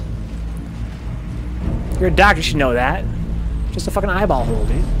 You're a doctor, you should know that. Just a fucking eyeball hole,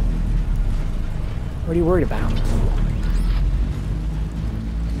 dude. What are you worried about?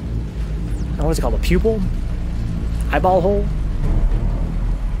 Oh, what is it called? A pupil? Eyeball hole?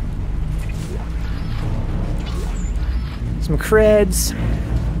 Some creds.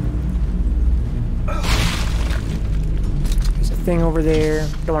 There's a thing over there.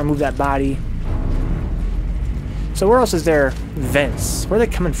 Don't want to move that body. So where else is there vents? Where are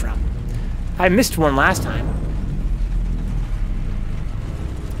they coming from? I missed one last time.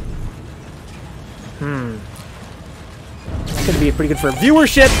 That could be pretty good for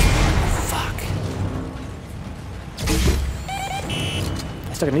viewership. Fuck.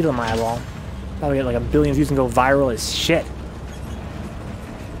 I stuck a needle in my eyeball. Probably get like 1 billion views and go viral as shit.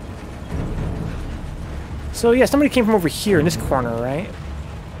 So yeah, somebody came from over here in this corner, right?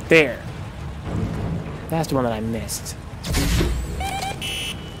 There. That's the one that I missed.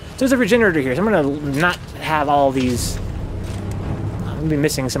 So there's a regenerator here, so I'm gonna not have all these. I'm gonna be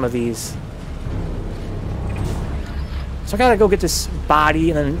missing some of these. So I gotta go get this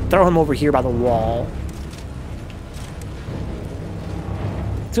body and then throw him over here by the wall.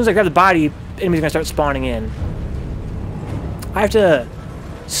 As soon as I grab the body, enemies are gonna start spawning in. I have to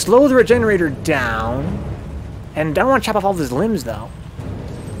slow the regenerator down, and I don't want to chop off all of his limbs though.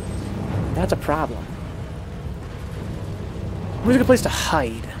 That's a problem. Where's a good place to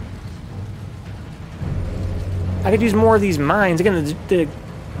hide? I could use more of these mines. Again, the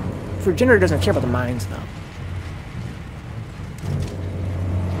regenerator doesn't care about the mines though.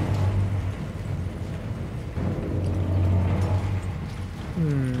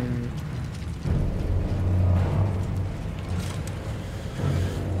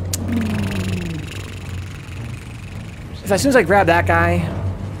 As soon as I grab that guy,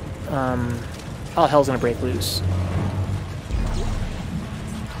 all hell's gonna break loose.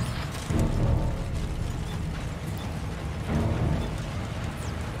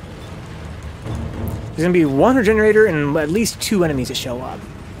 There's gonna be 1 regenerator and at least 2 enemies that show up.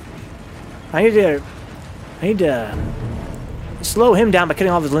 I need to slow him down by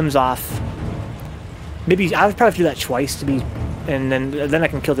cutting all of his limbs off. Maybe I'll probably have to do that twice to be, and then I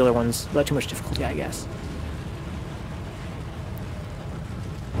can kill the other ones without too much difficulty, I guess.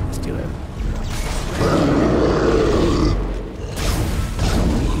 Let's do it.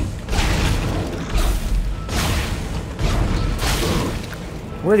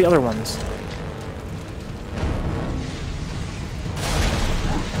 Where are the other ones?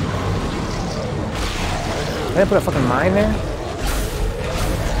 Did I put a fucking mine there?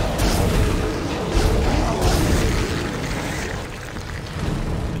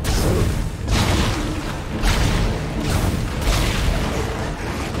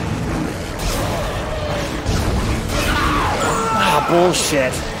 Ah,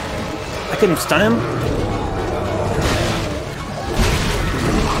 bullshit. I couldn't stun him?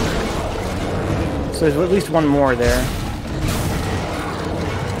 So there's at least 1 more there.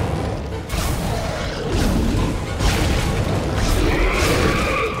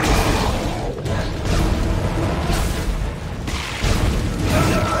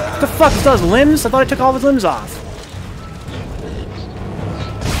 What the fuck? He still has limbs? I thought I took all of his limbs off.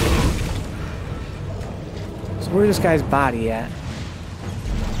 So where's this guy's body at?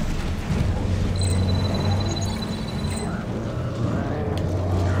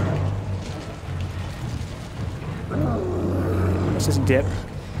 Let's just dip.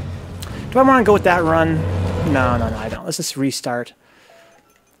 Do I want to go with that run? No, I don't. Let's just restart.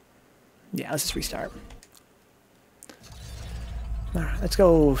 Yeah, let's just restart. Alright, let's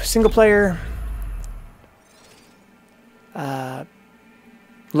go single player.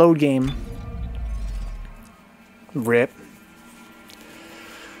 Load game. Rip.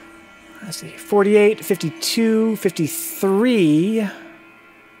 Let's see. 48, 52, 53.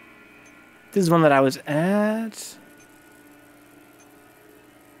 This is one that I was at.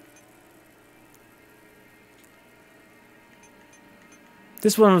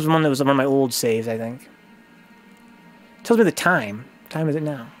 This one was one that was one of my old saves, I think. Tells me the time. What time is it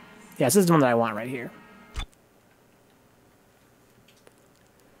now? Yes, this is the one that I want right here.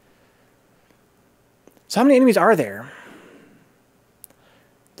 So how many enemies are there?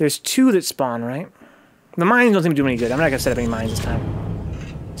 There's 2 that spawn, right? The mines don't seem to do any good. I'm not going to set up any mines this time.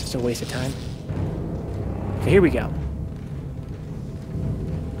 It's just a waste of time. Okay, here we go.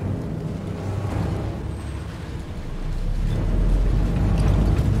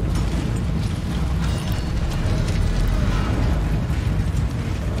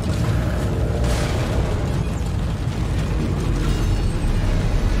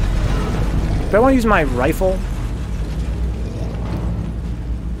 Do I want to use my rifle?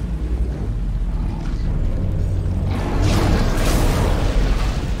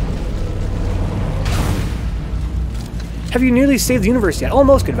 Have you nearly saved the universe yet?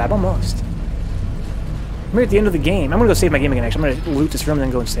 Almost, good vibe, almost. We're at the end of the game. I'm gonna go save my game again, actually. I'm gonna loot this room and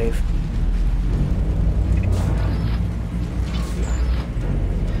then go and save.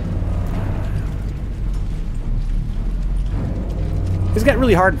 This got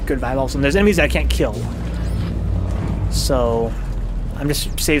really hard, good vibe also, and there's enemies that I can't kill. So, I'm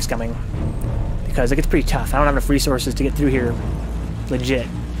just save scumming. Because it gets pretty tough. I don't have enough resources to get through here legit.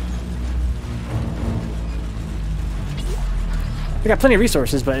 I got plenty of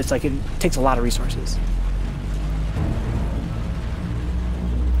resources, but it's like it takes a lot of resources.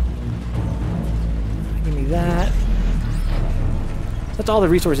 Give me that. That's all the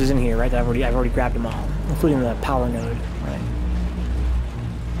resources in here, right? That I've already grabbed them all, including the power node, right?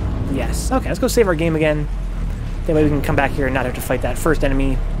 Yes. Okay, let's go save our game again. That way we can come back here and not have to fight that first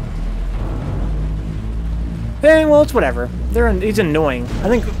enemy. Eh, well, it's whatever. It's annoying. I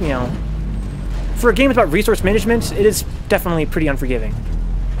think, you know, for a game about resource management, it is definitely pretty unforgiving.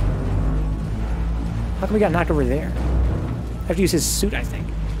 How come we got knocked over there? I have to use his suit, I think.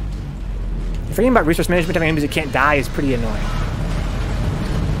 For a game about resource management, having enemies that can't die is pretty annoying.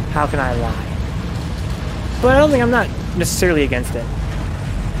 How can I lie? But I don't think I'm not necessarily against it.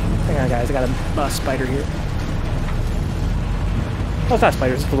 Hang on, guys. I got a spider here. Oh, it's not a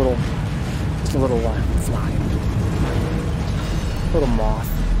spider. It's just a little fly. A little moth.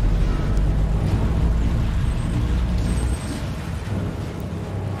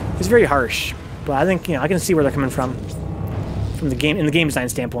 It's very harsh, but I think, you know, I can see where they're coming from the game, in the game design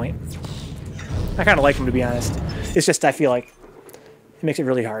standpoint. I kind of like them, to be honest. It's just I feel like it makes it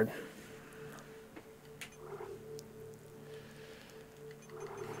really hard.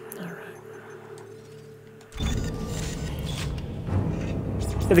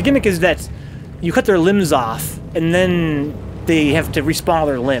 The gimmick is that you cut their limbs off, and then they have to respawn all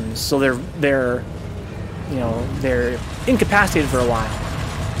their limbs, so they're incapacitated for a while,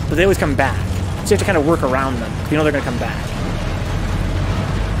 but they always come back. So you have to kind of work around them. You know they're going to come back.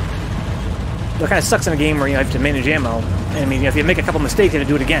 But it kind of sucks in a game where you have to manage ammo. And I mean, if you make a couple mistakes, you have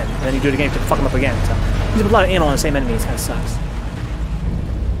to do it again, and then you do it again, you have to fuck them up again. So you have a lot of ammo on the same enemy. It kind of sucks.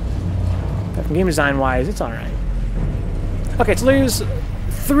 But from game design wise, it's all right. Okay, so there's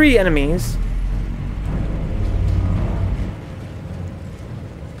 3 enemies.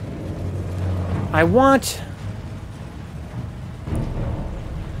 I want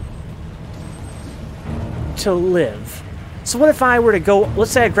to live. So what if I were to go, let's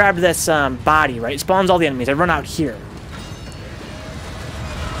say I grabbed this body, right? It spawns all the enemies. I run out here.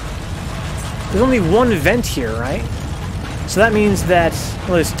 There's only 1 vent here, right? So that means that,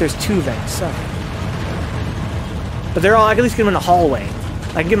 well, there's 2 vents. Okay. But they're all, I can at least get them in a hallway.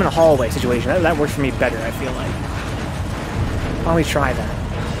 I can get them in a hallway situation. That works for me better, I feel like. Why don't we try that?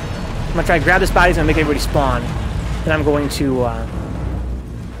 I'm going to try to grab this body, and make everybody spawn. Then I'm going to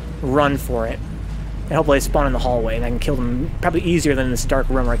run for it. And hopefully they spawn in the hallway, and I can kill them probably easier than in this dark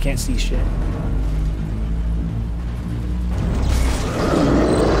room where I can't see shit.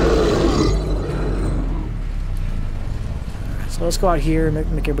 So let's go out here and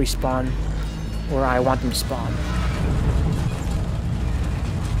make everybody spawn where I want them to spawn.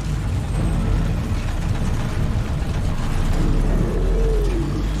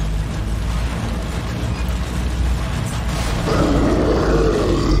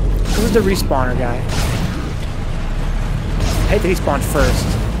 The respawner guy. I hate that he spawned first.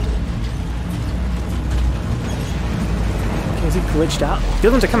 Okay, is he glitched out? The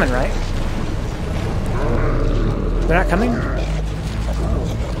other ones are coming, right? They're not coming?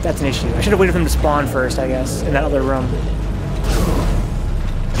 That's an issue. I should have waited for them to spawn first, I guess, in that other room.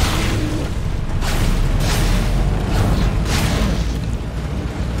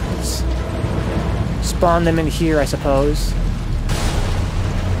 Let's spawn them in here, I suppose.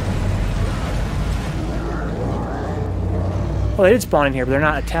 Well, they did spawn in here, but they're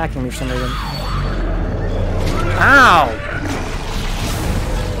not attacking me for some reason. Ow!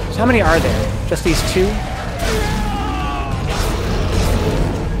 So how many are there? Just these two?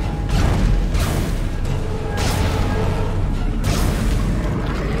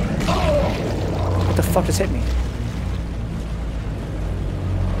 What the fuck just hit me?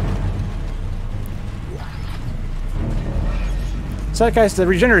 So that guys, the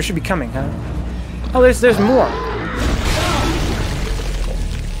regenerator should be coming, huh? Oh, there's more.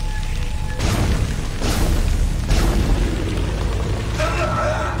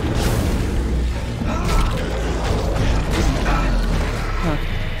 Huh.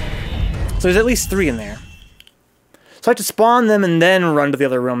 So there's at least 3 in there. So I have to spawn them and then run to the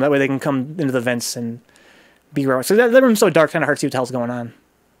other room. That way they can come into the vents and be right. So that room's so dark, kind of hard to see what the hell's going on.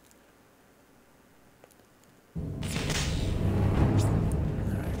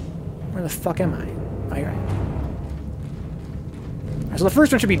 Where the fuck am I? Oh, you're right. So the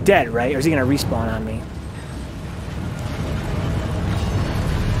first one should be dead, right? Or is he gonna respawn on me?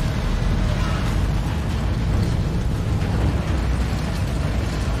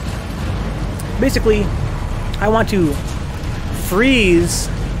 Basically, I want to freeze.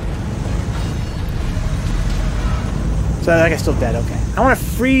 So that guy's still dead, okay. I want to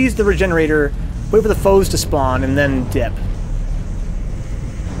freeze the regenerator, wait for the foes to spawn, and then dip.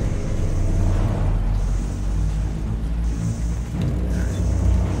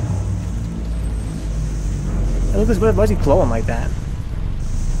 Look at this, why is he glowing like that?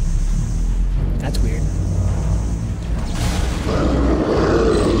 That's weird.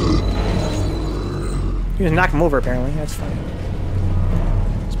 You just knock him over apparently, that's funny.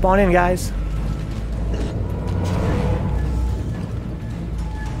 Spawn in, guys.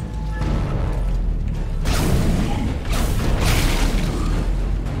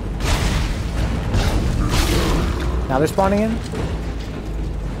 Now they're spawning in?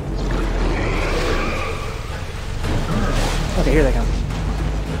 Okay, here they come.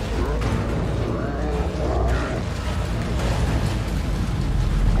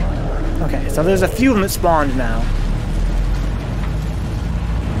 Okay, so there's a few of them that spawned now.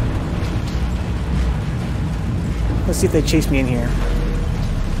 Let's see if they chase me in here.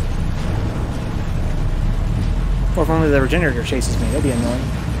 Or if only the regenerator chases me, that'd be annoying.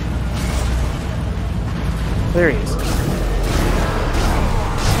 There he is.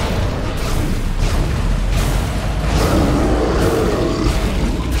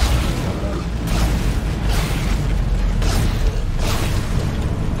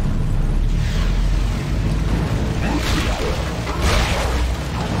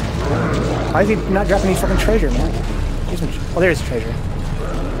 Why is he not dropping any fucking treasure, man? Oh, there's the treasure.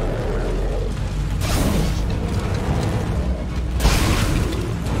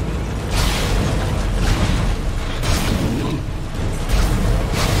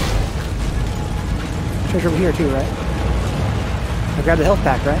 Treasure over here too, right? I grabbed the health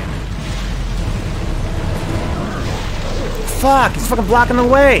pack, right? Fuck! He's fucking blocking the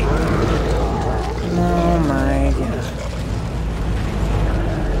way! Oh my god.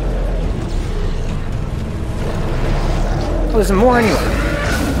 Oh, there's some more anyway.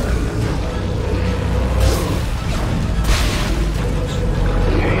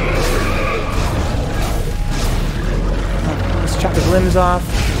 Oh, let's chop his limbs off.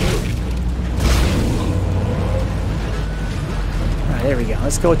 Alright, there we go.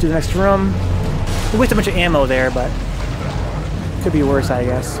 Let's go to the next room. We wasted a bunch of ammo there, but could be worse, I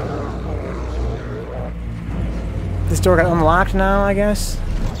guess. This door got unlocked now, I guess?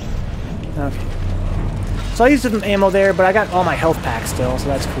 Okay. So I used some ammo there, but I got all my health packs still, so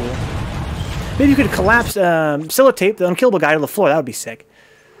that's cool. Maybe you could collapse, sellotape the unkillable guy to the floor. That would be sick.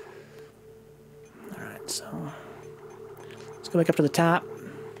 Alright, so... let's go back up to the top.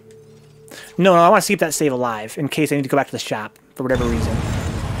 No, I want to keep that save alive, in case I need to go back to the shop, for whatever reason.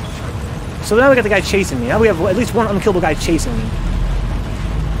 So now we got the guy chasing me. Now we have at least one unkillable guy chasing me.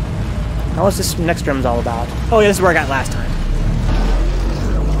 Now what's this next room's all about? Oh yeah, this is where I got last time.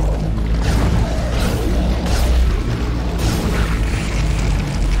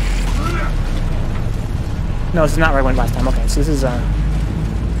 No, this is not where I went last time. Okay, so this is,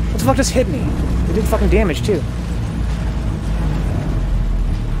 what the fuck just hit me? It did fucking damage, too.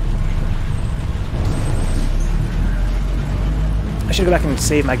 I should go back and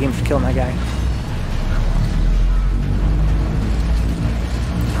save my game for killing that guy.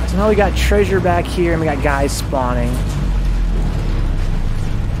 So now we got treasure back here, and we got guys spawning.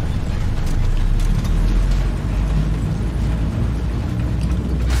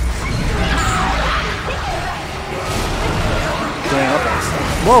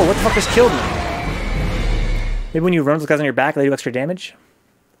 Whoa, what the fuck just killed me? Maybe when you run with those guys on your back, they do extra damage.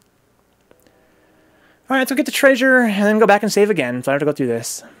 Alright, so get the treasure, and then go back and save again, so I don't have to go through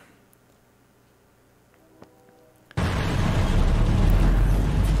this.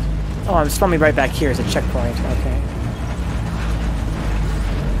 Oh, I'm spawning right back here as a checkpoint. Okay.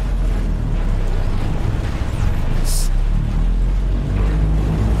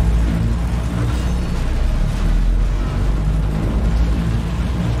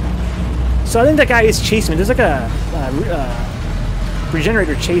 So I think that guy is chasing me. There's like a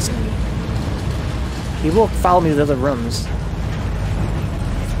regenerator chasing me. He will follow me to the other rooms.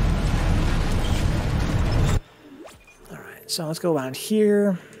 Alright, so let's go around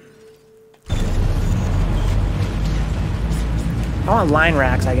here. I want line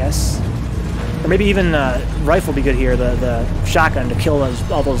racks, I guess. Or maybe even rifle would be good here, the shotgun to kill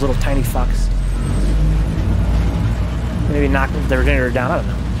all those little tiny fucks. Maybe knock the regenerator down, I don't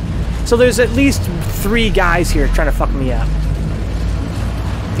know. So there's at least 3 guys here trying to fuck me up.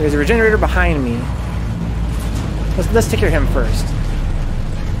 There's a regenerator behind me. Let's take care of him first.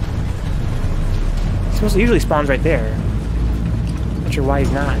 He usually spawns right there. Not sure why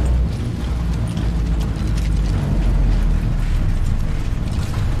he's not.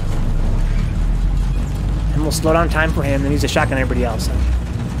 And we'll slow down time for him and use a shotgun on everybody else.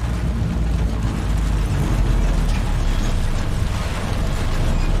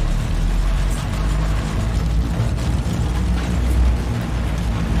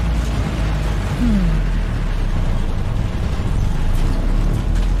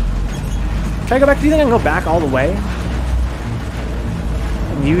 Should I go back? Do you think I can go back all the way?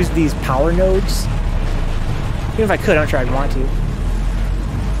 And use these power nodes? Even if I could, I'm not sure I'd want to.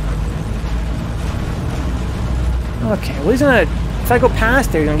 Okay, well he's gonna... If I go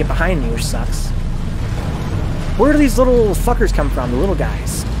past there, he's gonna get behind me, which sucks. Where do these little fuckers come from? The little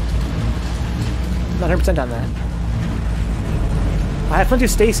guys. Not 100% on that. I have plenty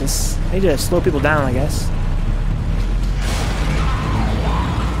of stasis. I need to slow people down, I guess.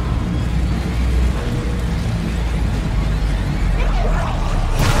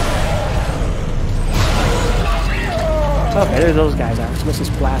 Okay, there those guys are. So let's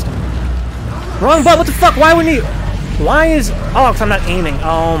just blast them. Wrong button! What the fuck? Why wouldn't he? Why is... Oh, because I'm not aiming.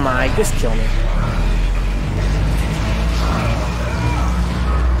 Oh my... Just kill me.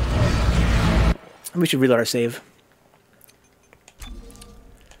 We should reload our save.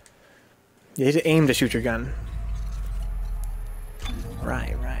 You need to aim to shoot your gun.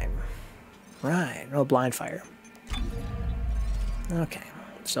 Right. No blind fire. Okay.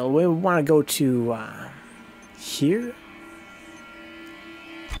 So we want to go to... here?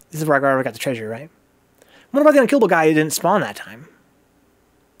 This is where I already got the treasure, right? What about the unkillable guy who didn't spawn that time?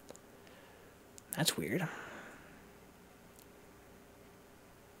 That's weird.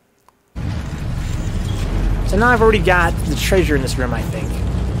 So now I've already got the treasure in this room, I think.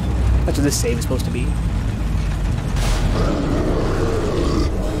 That's what this save is supposed to be.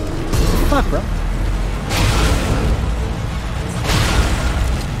 Fuck, bro.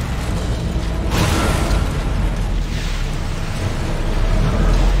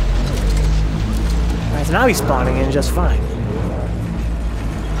 Alright, so now he's spawning in just fine.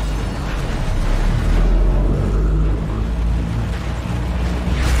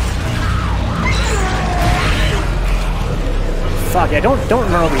 Fuck, yeah, don't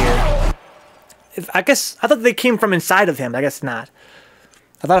run over here. I guess, I thought they came from inside of him, I guess not.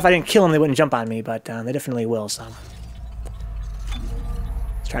 I thought if I didn't kill him, they wouldn't jump on me, but they definitely will, so.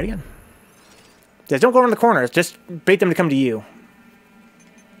 Let's try it again. Just don't go around the corners, just bait them to come to you.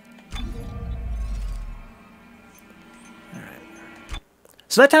 Alright.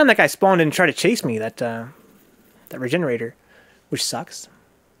 So that time that guy spawned in and tried to chase me, that regenerator, which sucks.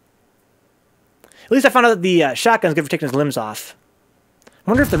 At least I found out that the shotgun's good for taking his limbs off. I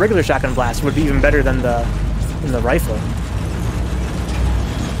wonder if the regular shotgun blast would be even better than the rifle.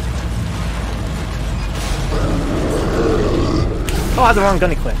 Oh, I have the wrong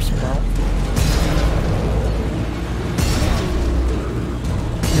gun equipped. Well.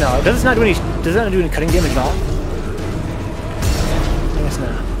 No, does it not do any? Does it not do any cutting damage at all? I guess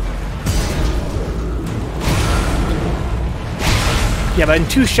not. Yeah, but in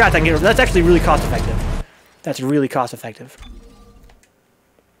 2 shots I can get. That's actually really cost effective. That's really cost effective.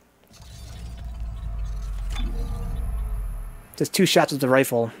 Just 2 shots with the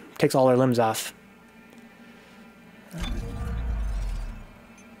rifle takes all their limbs off.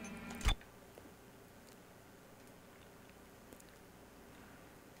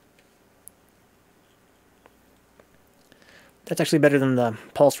 That's actually better than the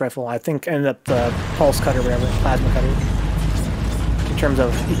pulse rifle, I think, and the pulse cutter, whatever, plasma cutter, in terms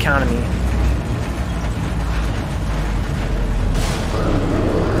of economy.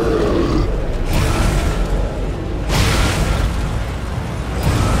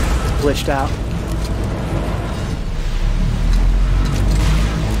 glitched out.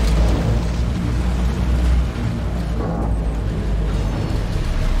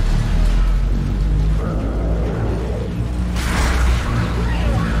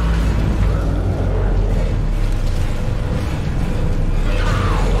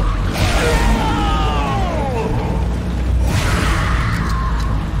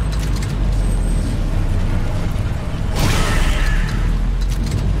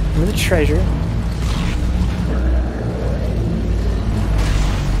 The treasure.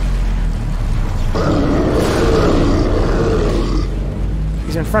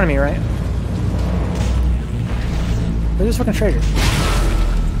 He's in front of me, right? Where's this fucking treasure?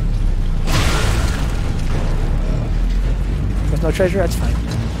 There's no treasure? That's fine.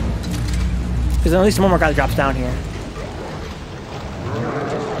 There's at least one more guy that drops down here.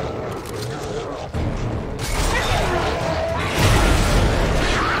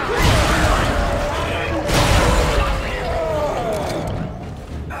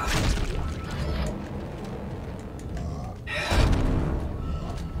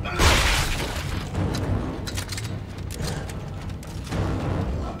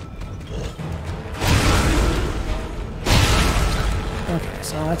 Okay,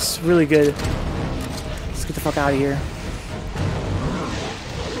 so that's really good. Let's get the fuck out of here.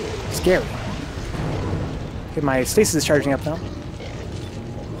 Scary. Okay, my stasis is charging up though.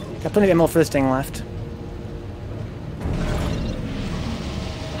 Got plenty of ammo for this thing left.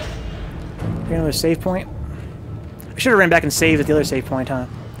 Another save point. I should have ran back and saved at the other save point, huh?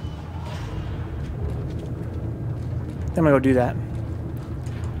 I'm gonna go do that.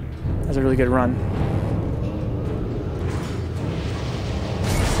 That's a really good run.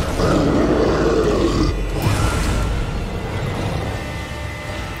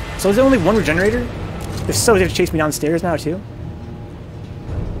 So is there only one regenerator? If so, they have to chase me downstairs now too?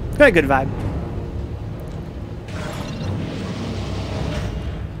 Got a good vibe.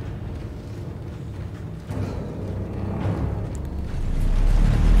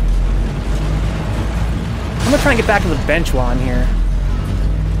 I'm gonna try and get back to the bench while I'm here.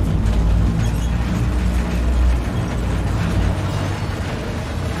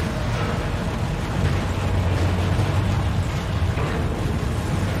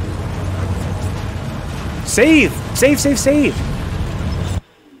 Save! Save, save, save!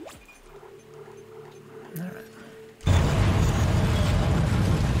 Alright.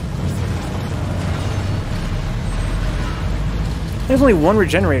 There's only one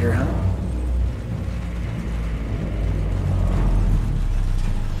regenerator, huh?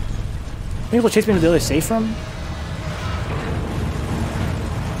 Maybe we'll chase me to the other safe room?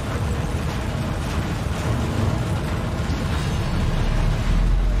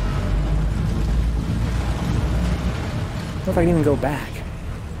 I don't know if I can even go back.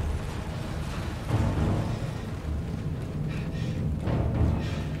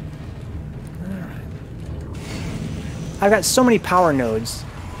 Alright. I've got so many power nodes.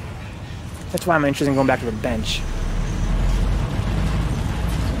 That's why I'm interested in going back to the bench.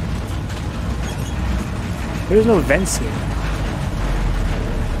 There's no vents here.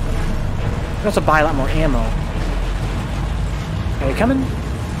 I can also buy a lot more ammo. Are they coming?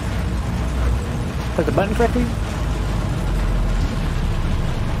 Click the button correctly?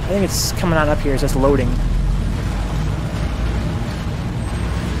 I think it's coming on up here, it's just loading.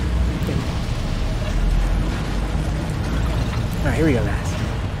 Alright, here we go, guys.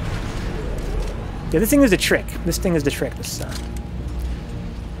 Yeah, this thing is the trick. This thing is the trick. This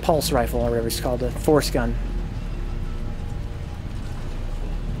pulse rifle, or whatever it's called, the force gun.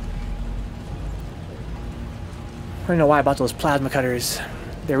 I don't know why I bought those plasma cutters.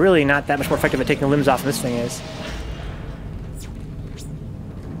 They're really not that much more effective at taking limbs off than this thing is.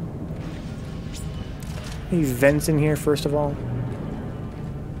 These vents in here, first of all.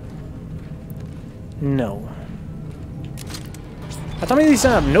 No. How many of these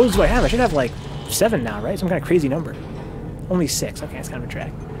nodes do I have? I should have like 7 now, right? Some kind of crazy number. Only 6. Okay, that's kind of a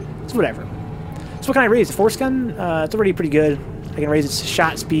drag. So whatever. So what can I raise? The force gun? It's already pretty good. I can raise its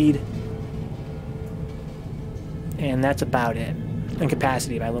shot speed. And that's about it. And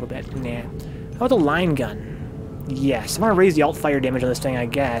capacity by a little bit. Nah. How about the line gun? Yes. I want to raise the alt fire damage on this thing, I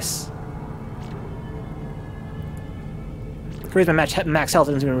guess. Raise my max health,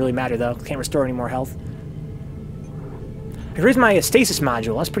 it doesn't even really matter though. Can't restore any more health. I raise my stasis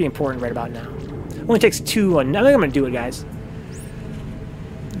module, that's pretty important right about now. Only takes 2, I think I'm gonna do it, guys.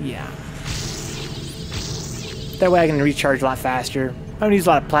 Yeah. That way I can recharge a lot faster. I don't use a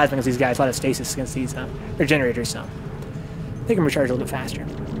lot of plasma against these guys, a lot of stasis against these regenerators, so they can recharge a little bit faster.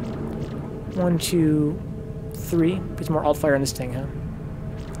 1, 2, 3. Put some more alt fire on this thing, huh?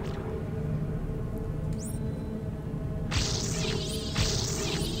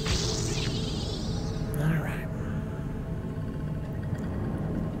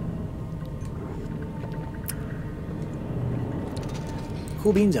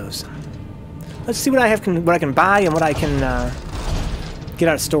 Cool beanzos. Let's see what I have, what I can buy and what I can get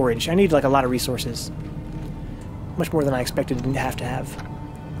out of storage. I need like a lot of resources, much more than I expected to have.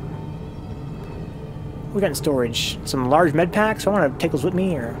 We got in storage some large med packs. So I want to take those with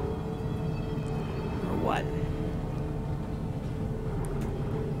me, or what?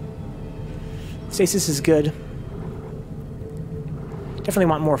 Stasis is good. Definitely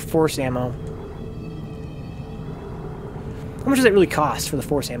want more force ammo. How much does it really cost for the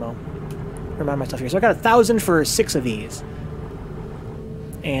force ammo? Remind myself here. So I got 1,000 for 6 of these,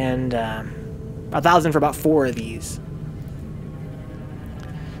 and 1,000 for about 4 of these.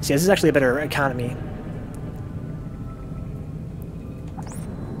 See, this is actually a better economy.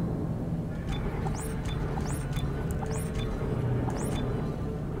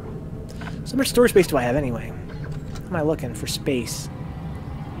 So much storage space do I have anyway? How am I looking for space?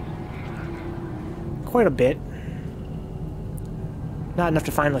 Quite a bit. Not enough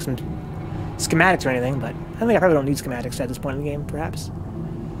to find like some schematics or anything, but I think I probably don't need schematics at this point in the game, perhaps.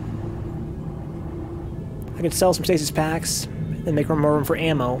 I could sell some stasis packs and make more room for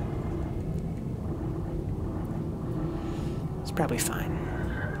ammo. It's probably fine.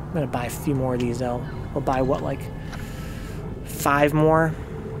 I'm gonna buy a few more of these though. I'll buy what, like 5 more?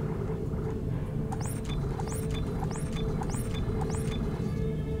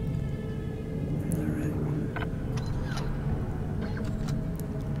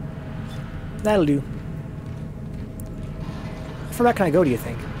 That'll do. How far back can I go, do you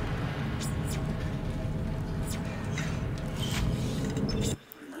think?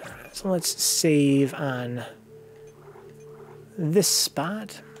 Alright, so let's save on this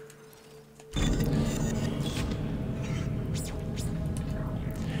spot.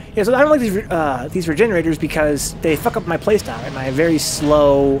 Yeah, so I don't like these regenerators because they fuck up my playstyle, right? My very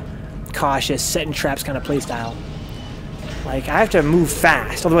slow, cautious, setting traps kind of playstyle. Like, I have to move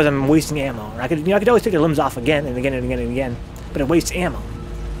fast, otherwise I'm wasting ammo. I could always take the limbs off again and again and again and again, but it wastes ammo.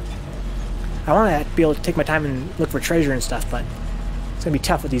 I want to be able to take my time and look for treasure and stuff, but it's gonna be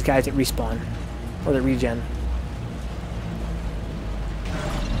tough with these guys that respawn or that regen.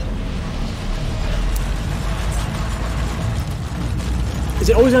 Is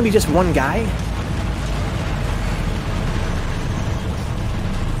it always gonna be just one guy?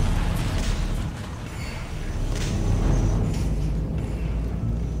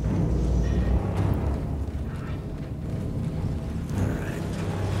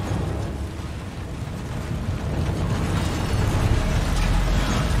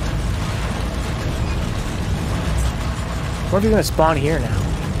 What if he's gonna spawn here now?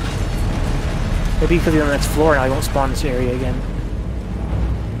 Maybe because he's on the next floor now he won't spawn in this area again.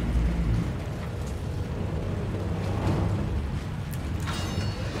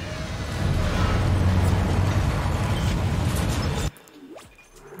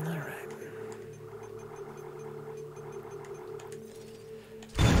 Alright.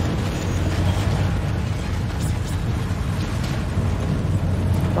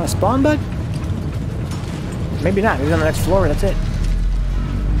 Want to spawn, bud? Maybe not. Maybe on the next floor, that's it.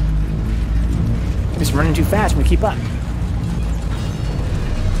 I'm just running too fast when we keep up.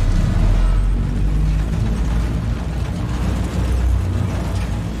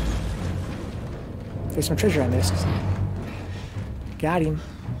 There's some treasure I missed. Got him.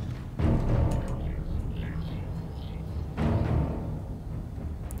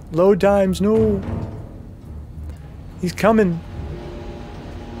 Load times, no. He's coming.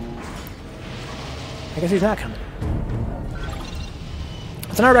 I guess he's not coming.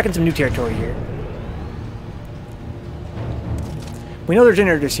 So now I reckon some new territory here. We know there's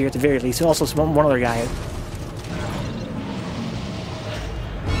generators here at the very least. There's also one other guy.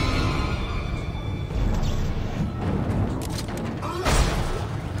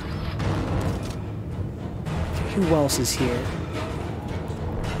 Who else is here?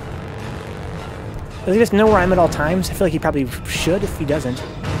 Does he just know where I'm at all times? I feel like he probably should if he doesn't.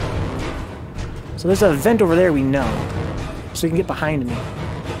 So there's a vent over there we know. So he can get behind me.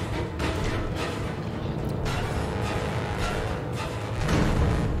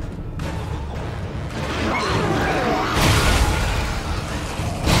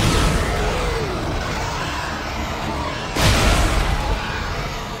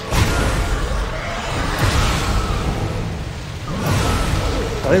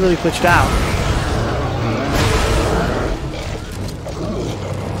 Oh, they really glitched out.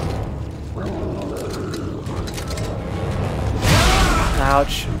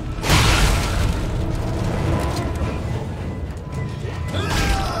 Ouch.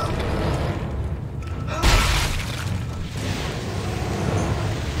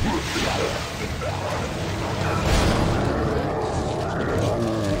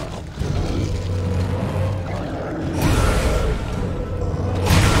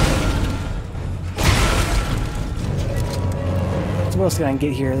 what else can I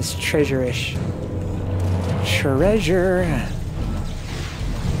get here? This treasure-ish. Treasure.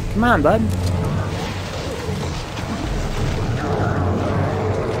 Come on, bud.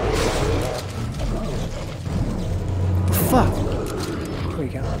 Fuck. Here we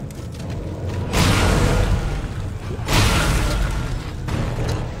go.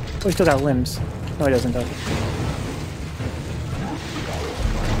 Oh, he still got limbs. No, he doesn't, does he?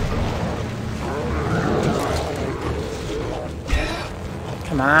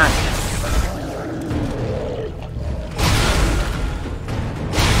 Come on.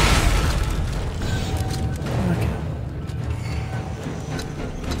 Okay.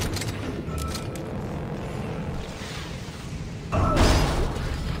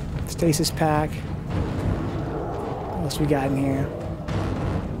 Stasis pack. What else we got in here?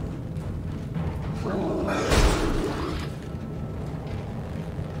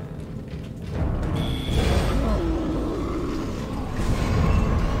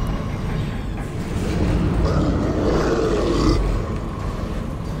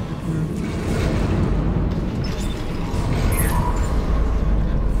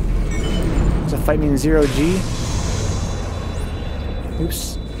 Does that fight mean 0G?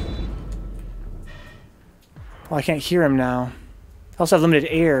 Oops. Oh, I can't hear him now. I also have limited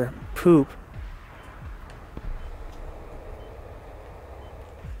air. Poop.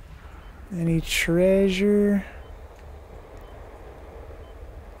 Any treasure?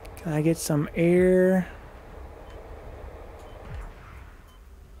 Can I get some air?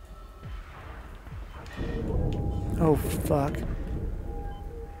 Oh, fuck.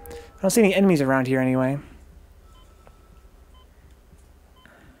 I don't see any enemies around here anyway.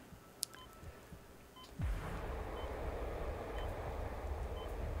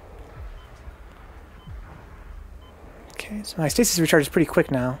 Okay, so my stasis recharge is pretty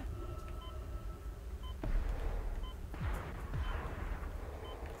quick now.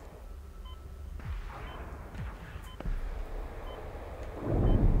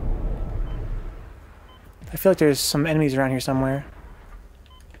 I feel like there's some enemies around here somewhere.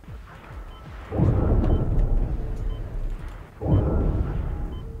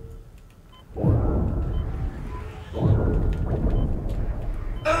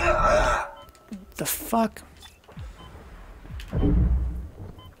 The fuck?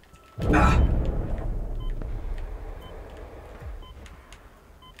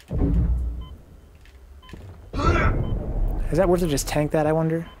 Is that worth it to just tank that, I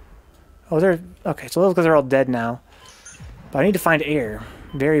wonder? Oh, they're... Okay, so those guys are all dead now. But I need to find air.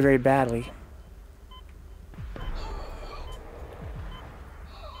 Very, very badly.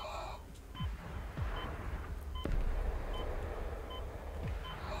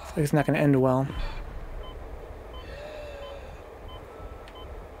 Looks like it's not going to end well.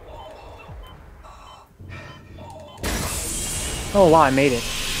 Oh wow, I made it.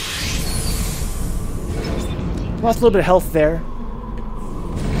 Lost a little bit of health there.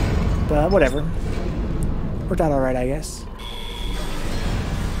 But whatever. Worked out alright, I guess.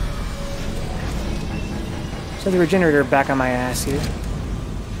 So the regenerator back on my ass here.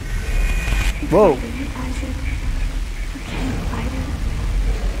 Whoa!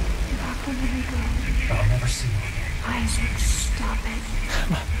 I'll never see you again. Isaac, stop it.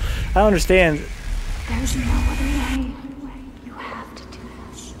 I don't understand. There's no other way. You have to do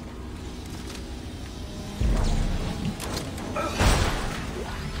this.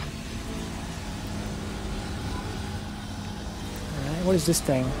 Alright, what is this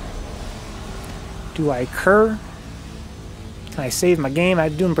thing? Do I cur? Can I save my game?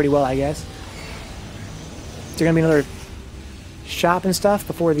 I'm doing pretty well, I guess. Is there gonna be another shop and stuff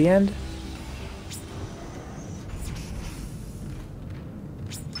before the end?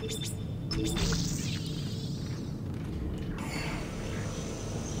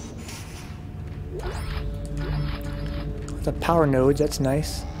 The power nodes, that's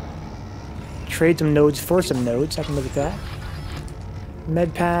nice. Trade some nodes for some nodes, I can look at that.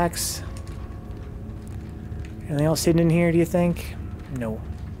 Med packs. Anything else hidden in here, do you think? No.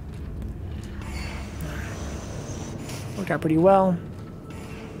 Worked out pretty well.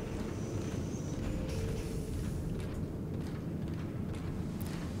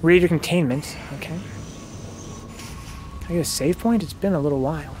 Reader containment, okay. Can I get a save point? It's been a little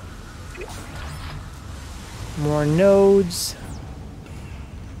while. More nodes.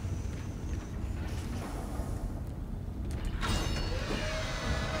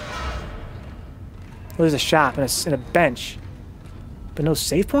 Oh, there's a shop and a bench. But no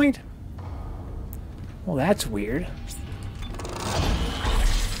save point? Well, that's weird.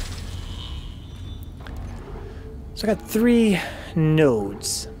 So I got 3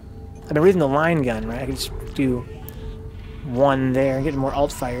 nodes. I've been reading the line gun, right? I can just do 1 there, getting more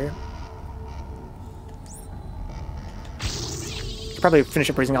alt fire. Could probably finish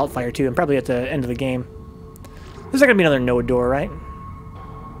up raising alt fire too, and probably at the end of the game. There's not gonna be another node door, right?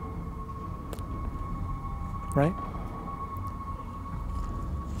 Right?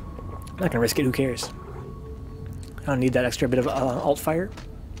 I'm not gonna risk it, who cares? I don't need that extra bit of alt fire.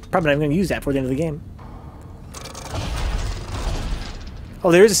 Probably not even gonna use that for the end of the game.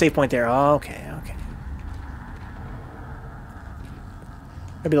 Oh, there is a save point there. Oh, okay, okay.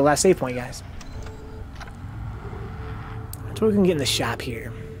 Maybe the last save point, guys. That's what we can get in the shop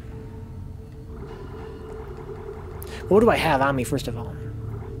here. Well, what do I have on me, first of all?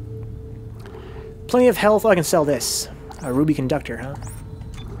 Plenty of health. Oh, I can sell this. A ruby conductor, huh?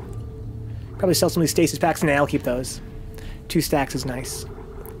 Probably sell some of these stasis packs. Nah, I'll keep those. 2 stacks is nice.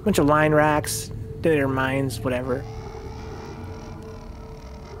 Bunch of line racks, detonator mines, whatever.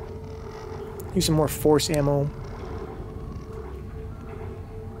 Use some more force ammo.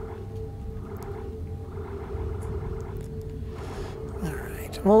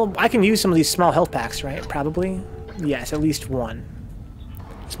 Alright. Well, I can use some of these small health packs, right? Probably. Yes, at least 1.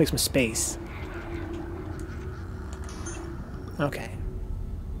 Let's make some space. Okay.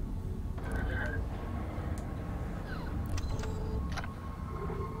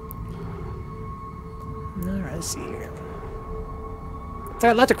 Alright, let's see here. I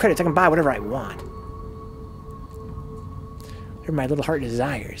got lots of credits. I can buy whatever I want. Whatever my little heart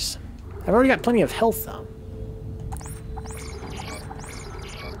desires. I've already got plenty of health, though.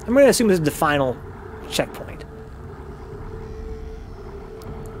 I'm going to assume this is the final checkpoint.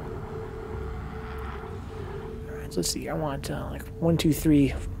 Alright, so let's see. I want like 1, 2,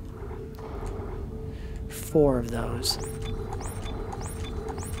 3, 4 of those.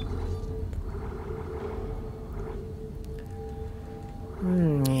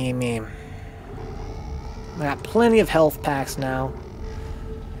 Yeah, man. I got plenty of health packs now.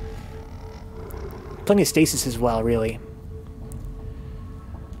 Plenty of stasis as well, really.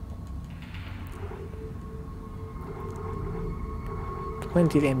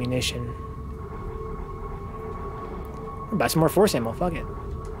 Plenty of ammunition. I'll buy some more force ammo, fuck it.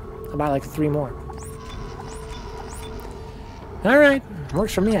 I'll buy like 3 more. Alright,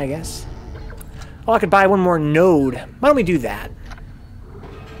 works for me, I guess. Oh, I could buy 1 more node. Why don't we do that?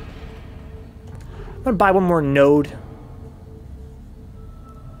 I'm gonna buy 1 more node.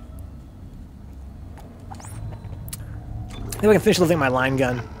 I think I can finish leveling my line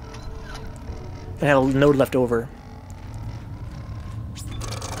gun. And have a node left over.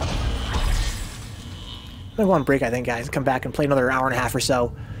 I'm gonna go on break, I think, guys. Come back and play another hour and a half or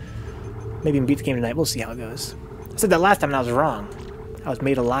so. Maybe even beat the game tonight. We'll see how it goes. I said that last time and I was wrong. I was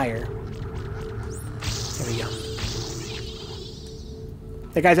made a liar. There we go.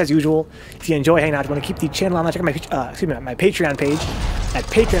 Hey guys, as usual, if you enjoy hanging out, you want to keep the channel on, check out my Patreon page at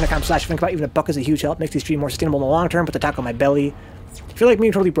patreon.com/Vencabot. Even a buck is a huge help. Makes the stream more sustainable in the long term. Put the taco on my belly. If you're like me,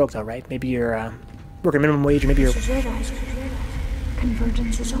 you're totally broke though, right? Maybe you're working minimum wage, or maybe you're...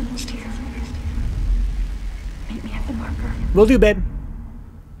 Convergence is almost here. Meet me at the marker. Will do, babe.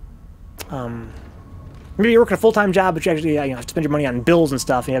 Maybe you're working a full-time job, but you actually have to spend your money on bills and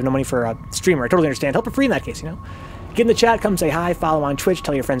stuff, and you have no money for a streamer. I totally understand. Help for free in that case, you know? Get in the chat, come say hi, follow on Twitch,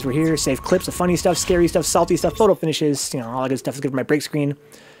 tell your friends we're here, save clips of funny stuff, scary stuff, salty stuff, photo finishes, all that good stuff is good for my break screen,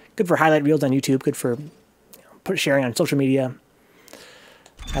 good for highlight reels on YouTube, good for sharing on social media.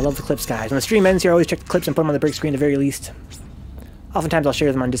 I love the clips, guys. When the stream ends here, I always check the clips and put them on the break screen at the very least. Oftentimes I'll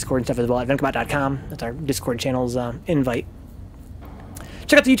share them on Discord and stuff as well at Vencabot.com. That's our Discord channel's invite.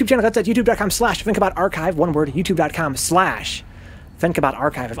 Check out the YouTube channel. That's at youtube.com/Vencabot Archive. One word, youtube.com/Vencabot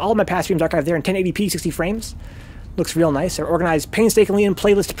Archive. I have all of my past streams archived there in 1080p, 60 frames. Looks real nice. They're organized painstakingly in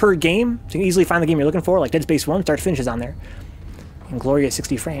playlist per game, so you can easily find the game you're looking for, like Dead Space 1, start to finish is on there. In glorious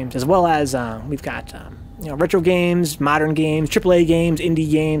 60 frames, as well as we've got retro games, modern games, AAA games,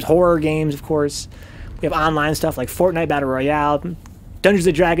 indie games, horror games, of course. We have online stuff like Fortnite Battle Royale, Dungeons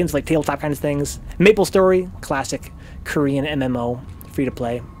 & Dragons, like tabletop kind of things. Maple Story, classic Korean MMO, free to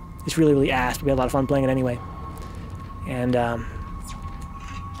play. It's really, really ass, but we had a lot of fun playing it anyway. And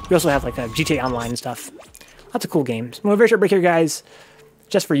we also have like GTA Online and stuff. Lots of cool games. Well, a very short break here, guys.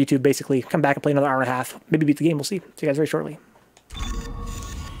 Just for YouTube, basically. Come back and play another hour and a half. Maybe beat the game. We'll see. See you guys very shortly.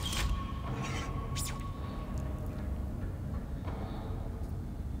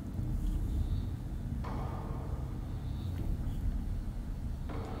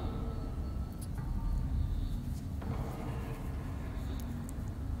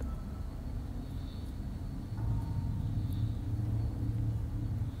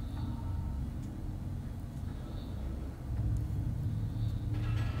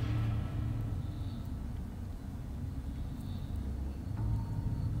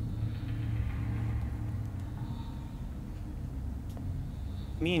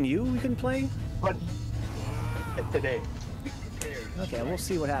 Me and you, we couldn't play? But today, Okay, we'll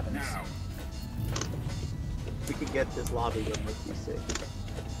see what happens. we could get this lobby to make you sick.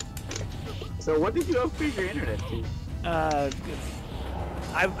 So what did you upgrade your internet to?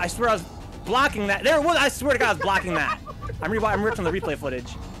 I swear I was blocking that. There it was. I swear to God, I was blocking that. I'm ripped on the replay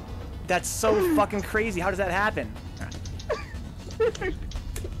footage. That's so fucking crazy. How does that happen?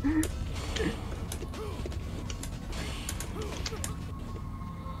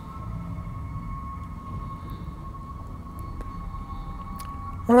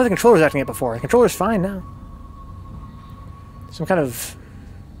 I wonder why the controller's acting it before. The controller's fine now. Some kind of...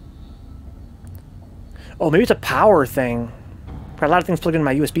 Oh, maybe it's a power thing. Got a lot of things plugged into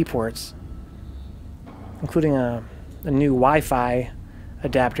my USB ports. Including a new Wi-Fi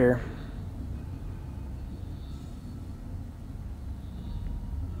adapter.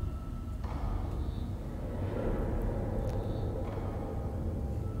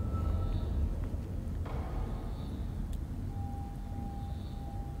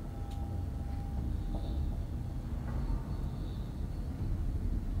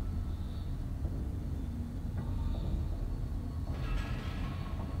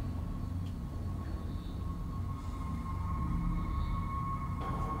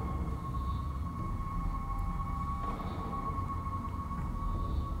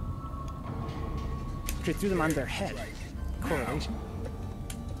 They threw them on their head. Correlation.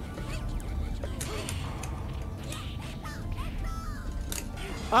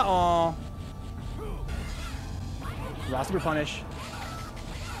 Uh-oh. Roster punish.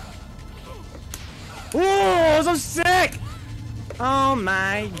 Ooh, so sick! Oh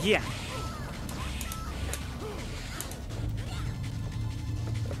my, yeah.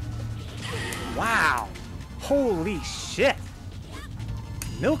 Wow. Holy shit.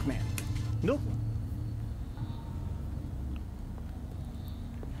 Milkman. Milkman.